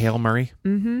game. The Hail Murray.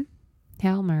 Mm-hmm.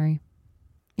 Hail Murray.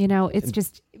 You know, it's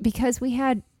just because we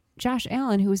had Josh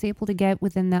Allen who was able to get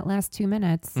within that last 2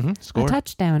 minutes Score. a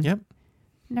touchdown. Yep.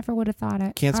 Never would have thought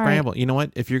it. Can't All scramble. right. You know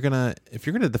what? If you're gonna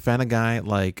defend a guy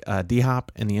like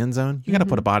D-Hop in the end zone, you got to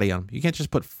put a body on him. You can't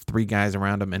just put 3 guys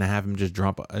around him and have him just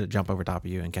jump over top of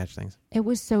you and catch things. It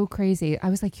was so crazy. I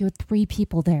was like, you had 3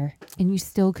 people there, and you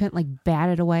still couldn't like bat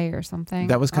it away or something.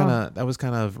 That was kind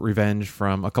of revenge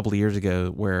from a couple of years ago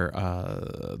where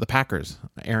the Packers,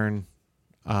 Aaron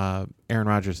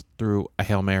Rodgers threw a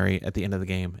Hail Mary at the end of the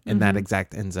game in that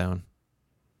exact end zone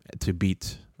to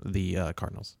beat the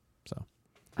Cardinals. So.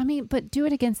 I mean, but do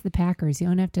it against the Packers. You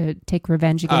don't have to take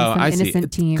revenge against some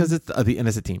innocent team. Because it's the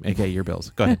innocent team, aka your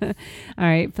Bills. Go ahead. All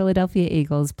right, Philadelphia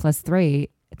Eagles +3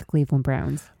 at the Cleveland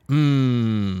Browns.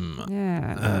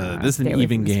 Yeah, this is an stay away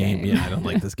even from this game. Yeah, I don't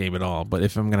like this game at all. But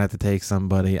if I'm gonna have to take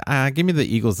somebody, give me the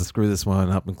Eagles to screw this one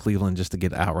up in Cleveland just to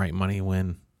get outright money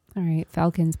win. All right,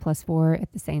 Falcons +4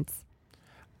 at the Saints.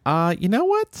 You know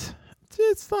what?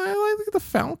 I like the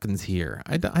Falcons here.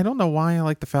 I don't know why I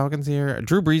like the Falcons here.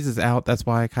 Drew Brees is out. That's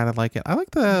why I kind of like it. I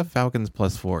like the Falcons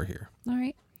 +4 here. All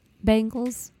right,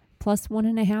 Bengals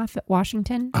 +1.5 at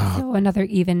Washington. So another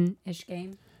even-ish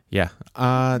game. Yeah.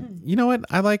 You know what?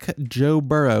 I like Joe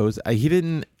Burrows.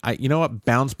 You know what?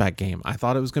 Bounce back game. I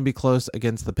thought it was going to be close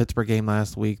against the Pittsburgh game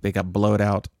last week. They got blowed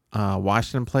out.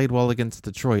 Washington played well against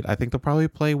Detroit. I think they'll probably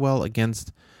play well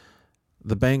against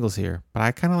the Bengals here. But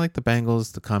I kind of like the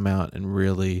Bengals to come out and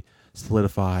really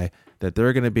solidify that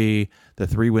they're going to be the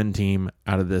 3-win team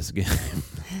out of this game.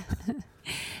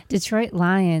 Detroit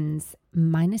Lions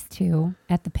 -2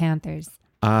 at the Panthers.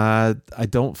 I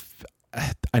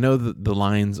know the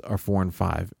Lions are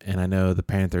 4-5, and I know the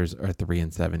Panthers are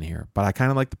 3-7 here. But I kind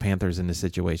of like the Panthers in this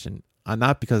situation,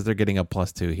 not because they're getting a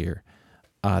 +2 here.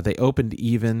 They opened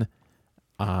even.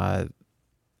 I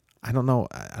don't know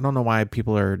why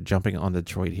people are jumping on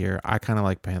Detroit here. I kind of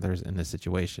like Panthers in this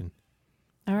situation.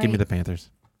 All right. Give me the Panthers.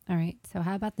 All right. So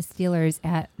how about the Steelers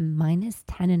at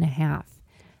 -10.5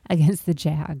 against the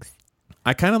Jags?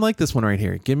 I kind of like this one right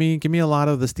here. Give me a lot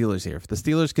of the Steelers here. If the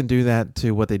Steelers can do that to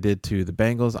what they did to the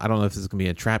Bengals, I don't know if this is going to be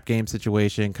a trap game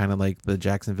situation, kind of like the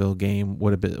Jacksonville game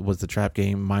was the trap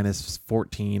game,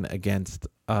 -14 against.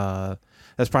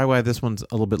 That's probably why this one's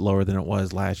a little bit lower than it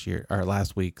was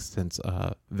last week, since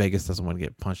Vegas doesn't want to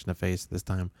get punched in the face this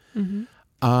time. Mm-hmm.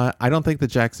 I don't think the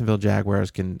Jacksonville Jaguars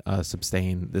can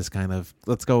sustain this kind of,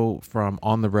 let's go from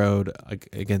on the road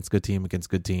against good team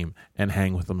and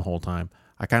hang with them the whole time.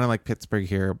 I kind of like Pittsburgh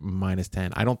here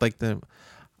 -10. I don't think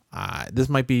this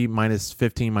might be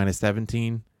 -15,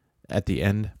 -17 at the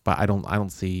end, but I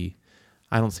don't see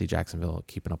Jacksonville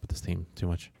keeping up with this team too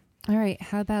much. All right.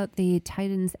 How about the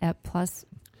Titans at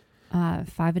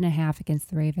 +5.5 against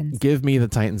the Ravens? Give me the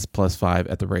Titans +5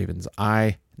 at the Ravens.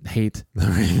 I hate the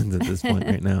Ravens at this point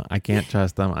right now. I can't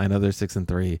trust them. I know they're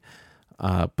 6-3,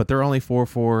 but they're only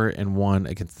 4-1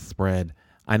 against the spread.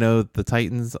 I know the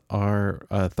Titans are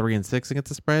 3-6 against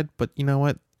the spread, but you know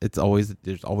what? There's always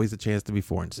a chance to be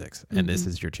 4-6, and this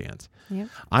is your chance. Yep.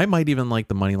 I might even like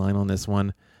the money line on this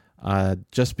one,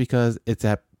 just because it's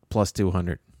at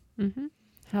 +200. Mm-hmm.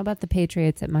 How about the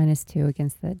Patriots at -2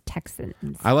 against the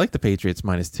Texans? I like the Patriots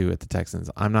 -2 at the Texans.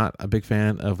 I'm not a big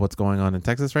fan of what's going on in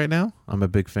Texas right now. I'm a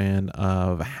big fan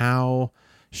of how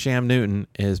Sham Newton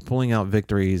is pulling out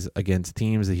victories against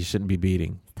teams that he shouldn't be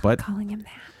beating. Stop calling him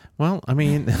that. Well, I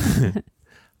mean,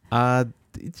 I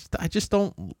just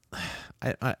don't.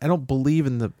 I don't believe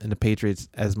in the Patriots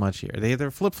as much here.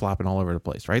 They're flip flopping all over the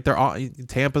place, right?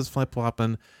 Tampa's flip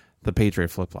flopping. The Patriot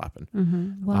flip-flopping.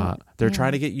 Mm-hmm. Well, they're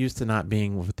trying to get used to not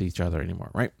being with each other anymore,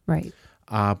 right? Right.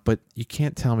 But you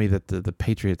can't tell me that the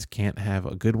Patriots can't have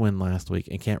a good win last week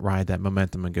and can't ride that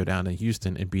momentum and go down to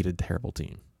Houston and beat a terrible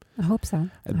team. I hope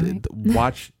so. Right.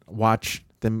 Watch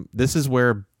them. This is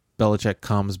where Belichick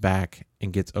comes back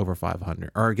and gets over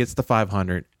 500, or gets to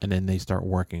 500, and then they start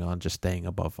working on just staying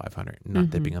above 500,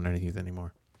 not dipping underneath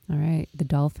anymore. All right. The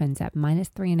Dolphins at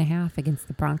 -3.5 against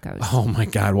the Broncos. Oh, my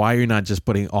God. Why are you not just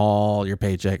putting all your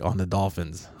paycheck on the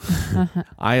Dolphins?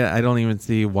 I don't even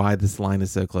see why this line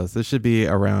is so close. This should be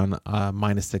around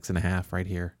 -6.5 right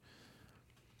here.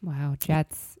 Wow.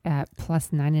 Jets at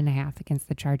 +9.5 against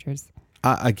the Chargers.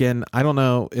 Again, I don't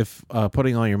know if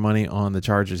putting all your money on the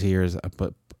Chargers here is,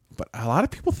 but a lot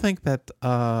of people think that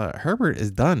Herbert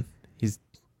is done.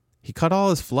 He cut all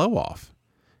his flow off.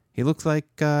 He looks like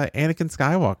Anakin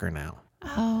Skywalker now.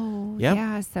 Oh, yep.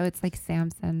 Yeah. So it's like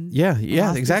Samson. Yeah,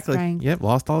 exactly. Yep,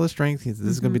 lost all his strength. This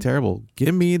is going to be terrible.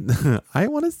 Give me. I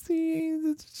want to see.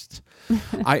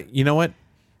 You know what?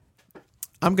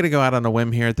 I'm going to go out on a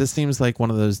whim here. This seems like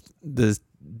one of those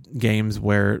games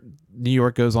where New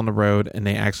York goes on the road and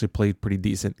they actually played pretty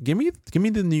decent. Give me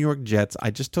the New York Jets. I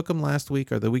just took them last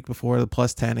week or the week before, the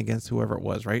 +10 against whoever it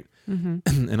was, right?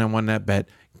 Mm-hmm. And I won that bet.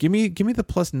 Give me the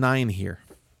 +9 here.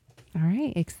 All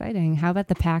right, exciting. How about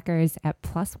the Packers at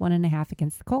 +1.5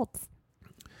 against the Colts?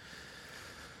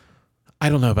 I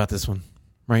don't know about this one,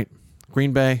 right?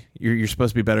 Green Bay, you're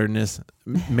supposed to be better than this.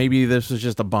 Maybe this was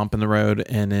just a bump in the road,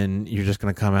 and then you're just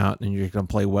going to come out and you're going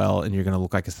to play well, and you're going to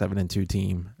look like a 7-2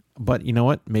 team. But you know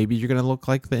what? Maybe you're going to look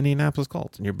like the Indianapolis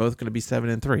Colts, and you're both going to be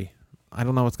 7-3. I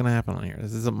don't know what's going to happen on here.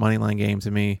 This is a money line game to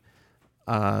me.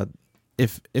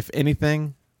 If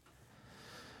anything,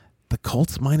 the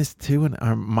Colts -2 and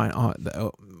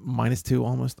 -2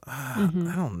 almost. I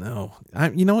don't know.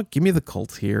 You know what? Give me the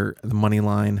Colts here, the money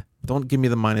line. Don't give me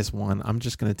the -1. I'm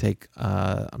just gonna take.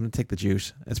 I'm gonna take the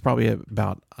juice. It's probably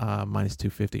about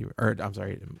 -250, or I'm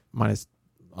sorry,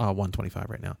 -125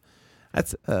 right now.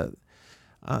 That's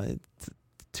it's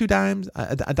 2 dimes,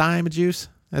 a dime of juice.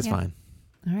 That's fine.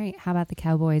 All right. How about the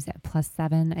Cowboys at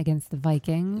 +7 against the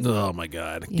Vikings? Oh, my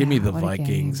God. Give me the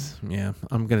Vikings. Yeah,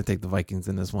 I'm going to take the Vikings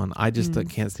in this one. I just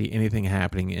can't see anything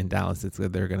happening in Dallas.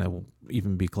 They're going to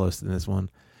even be close to this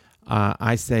one.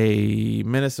 I say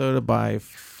Minnesota by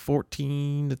 4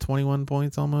 14 to 21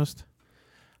 points almost.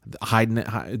 Hiding it,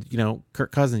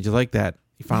 Kirk Cousins, you like that.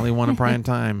 He finally won in prime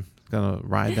time. Gonna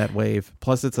ride that wave.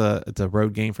 Plus, it's a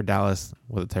road game for Dallas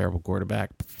with a terrible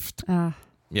quarterback. Right.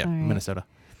 Minnesota.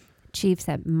 Chiefs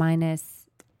at -8.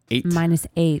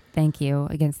 8. Thank you,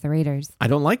 against the Raiders. I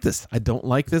don't like this. I don't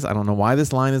know why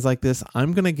this line is like this.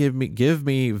 I'm gonna give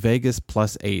me Vegas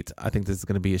 +8. I think this is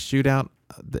gonna be a shootout.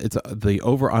 It's the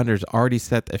over under is already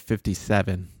set at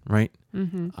 57, right?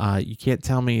 Mm-hmm. You can't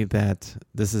tell me that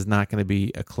this is not going to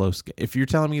be a close game. If you're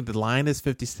telling me the line is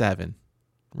 57,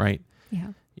 right?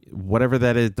 Yeah. Whatever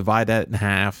that is, divide that in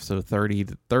half. So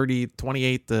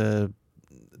 28 to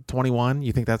 21.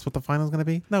 You think that's what the final is going to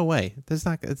be? No way. There's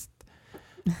not. It's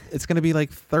going to be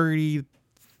like 30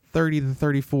 to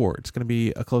 34. It's going to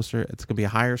be a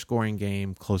higher scoring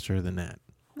game, closer than that.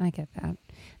 I get that.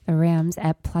 The Rams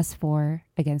at +4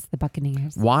 against the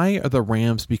Buccaneers. Why are the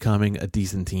Rams becoming a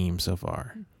decent team so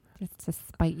far? Just to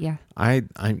spite you.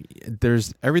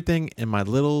 There's everything in my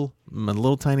little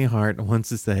tiny heart wants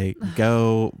to say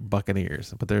go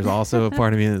Buccaneers, but there's also a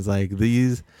part of me that's like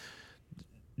these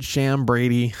Sham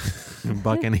Brady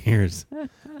Buccaneers,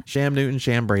 Sham Newton,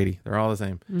 Sham Brady, they're all the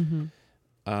same.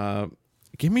 Mm-hmm.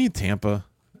 Give me Tampa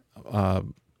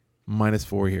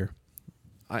 -4 here.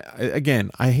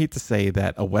 I hate to say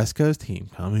that a West Coast team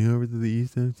coming over to the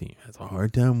East Coast team has a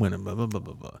hard time winning. Blah blah blah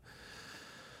blah blah.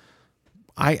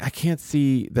 I can't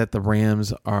see that the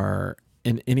Rams are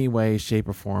in any way, shape,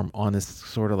 or form on this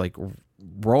sort of like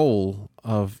roll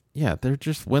of they're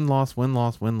just win loss. They're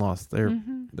win loss.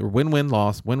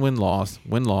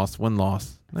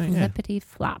 Flippity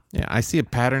flop. Yeah, I see a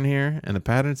pattern here, and the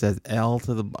pattern says L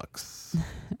to the Bucks.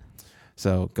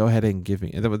 So go ahead and give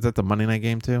me. Was that the Monday night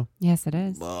game too? Yes, it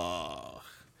is.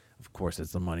 Of course,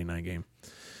 it's the Monday night game.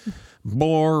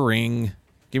 Boring.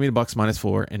 Give me the Bucks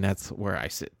 -4, and that's where I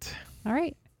sit. All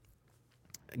right.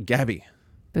 Gabby.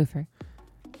 Boofer.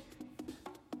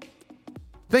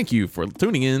 Thank you for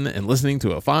tuning in and listening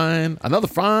to another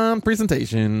fine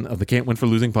presentation of the Can't Win for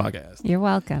Losing podcast. You're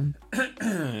welcome.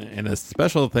 And a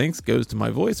special thanks goes to my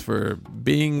voice for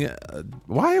being.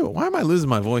 Why am I losing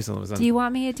my voice all of a sudden? Do you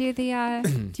want me to do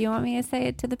the? Do you want me to say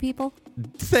it to the people?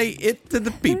 Say it to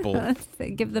the people.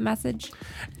 Give the message.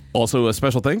 Also, a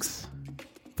special thanks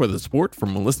for the support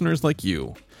from listeners like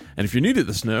you. And if you're new to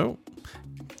the snow,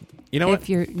 you know if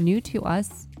you're new to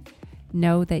us,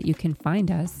 know that you can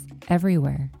find us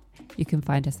everywhere. You can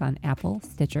find us on Apple,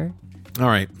 Stitcher. All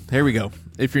right, here we go.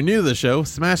 If you're new to the show,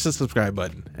 smash the subscribe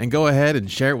button and go ahead and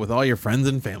share it with all your friends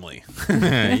and family.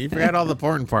 You forgot all the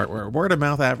important part, where word of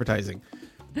mouth advertising,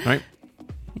 right?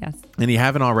 Yes. And you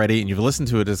haven't already, and you've listened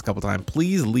to it a couple times,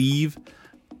 please leave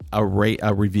a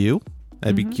review.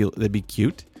 That'd be cute. That'd be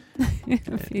cute.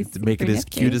 To make it as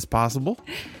cute as possible.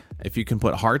 If you can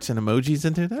put hearts and emojis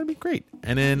into it, that'd be great.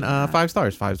 And then 5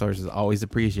 stars. 5 stars is always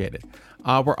appreciated.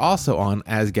 We're also on,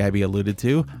 as Gabby alluded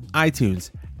to,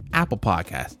 iTunes, Apple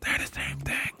Podcasts. They're the same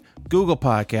thing. Google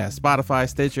Podcasts, Spotify,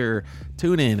 Stitcher,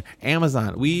 TuneIn,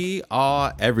 Amazon. We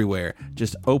are everywhere.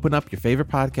 Just open up your favorite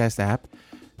podcast app,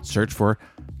 search for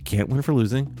Can't Win for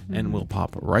Losing, and we'll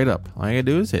pop right up. All you gotta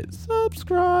do is hit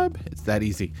subscribe. It's that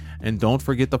easy. And don't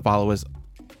forget to follow us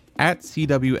at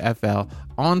CWFL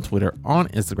on Twitter, on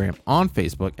Instagram, on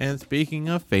Facebook. And speaking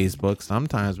of Facebook,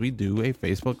 sometimes we do a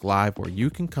Facebook Live where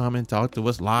you can come and talk to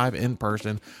us live in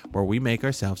person, where we make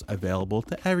ourselves available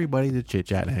to everybody to chit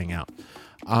chat and hang out.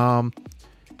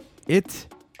 It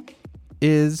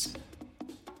is.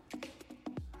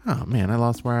 Oh man, I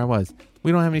lost where I was.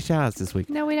 We don't have any shout outs this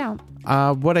week. No, we don't.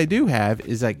 What I do have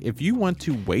is, like, if you want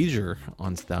to wager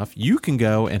on stuff, you can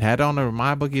go and head on to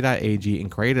mybookie.ag and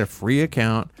create a free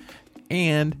account.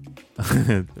 And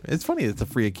it's funny, it's a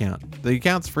free account. The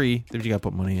account's free, but you got to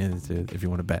put money in it if you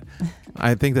want to bet.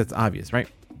 I think that's obvious, right?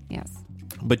 Yes.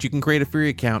 But you can create a free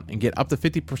account and get up to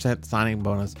 50% signing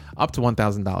bonus, up to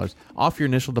 $1,000 off your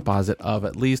initial deposit of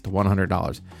at least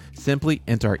 $100. Simply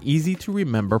enter our easy to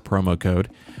remember promo code,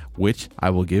 which I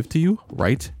will give to you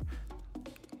right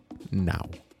now.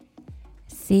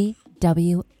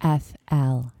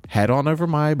 CWFL. Head on over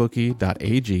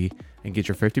mybookie.ag and get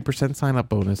your 50% sign up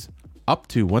bonus up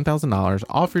to $1,000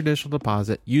 off your initial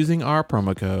deposit using our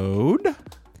promo code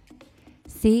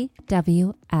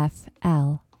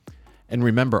CWFL. And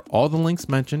remember, all the links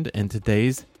mentioned in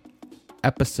today's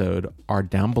episode are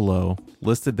down below,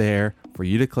 listed there for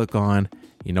you to click on.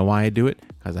 You know why I do it?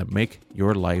 Because I make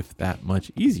your life that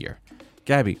much easier.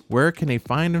 Gabby, where can they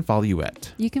find and follow you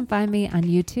at? You can find me on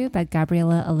YouTube at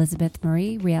Gabriella Elizabeth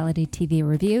Marie Reality TV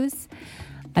Reviews.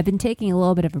 I've been taking a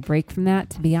little bit of a break from that,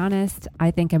 to be honest.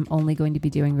 I think I'm only going to be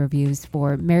doing reviews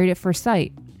for Married at First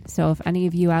Sight. So if any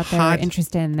of you out there are Hot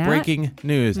interested in that, Breaking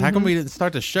news. How come we didn't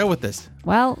start the show with this?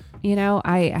 well,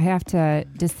 I have to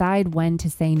decide when to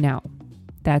say no.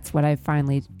 That's what I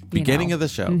finally Beginning of the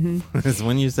show is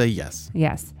when you say yes.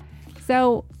 Yes.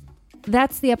 So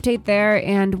that's the update there.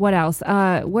 And what else?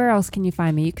 Where else can you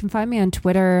find me? You can find me on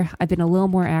Twitter. I've been a little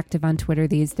more active on Twitter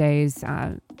these days,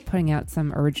 putting out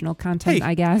some original content,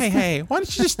 I guess. Hey, why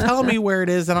don't you just tell me where it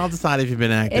is and I'll decide if you've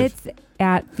been active. It's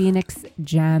at Phoenix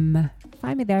Gem.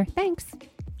 Find me there. Thanks.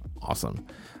 Awesome.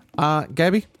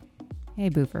 Gabby, Hey,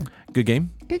 Boofer. good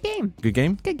game? Good game. Good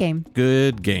game? Good game.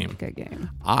 Good game. Good game.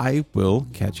 I will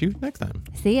catch you next time.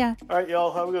 See ya. All right,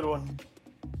 y'all. Have a good one.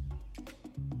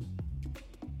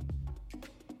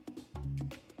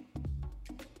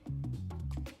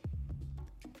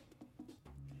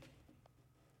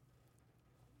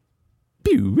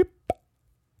 Pew, whip.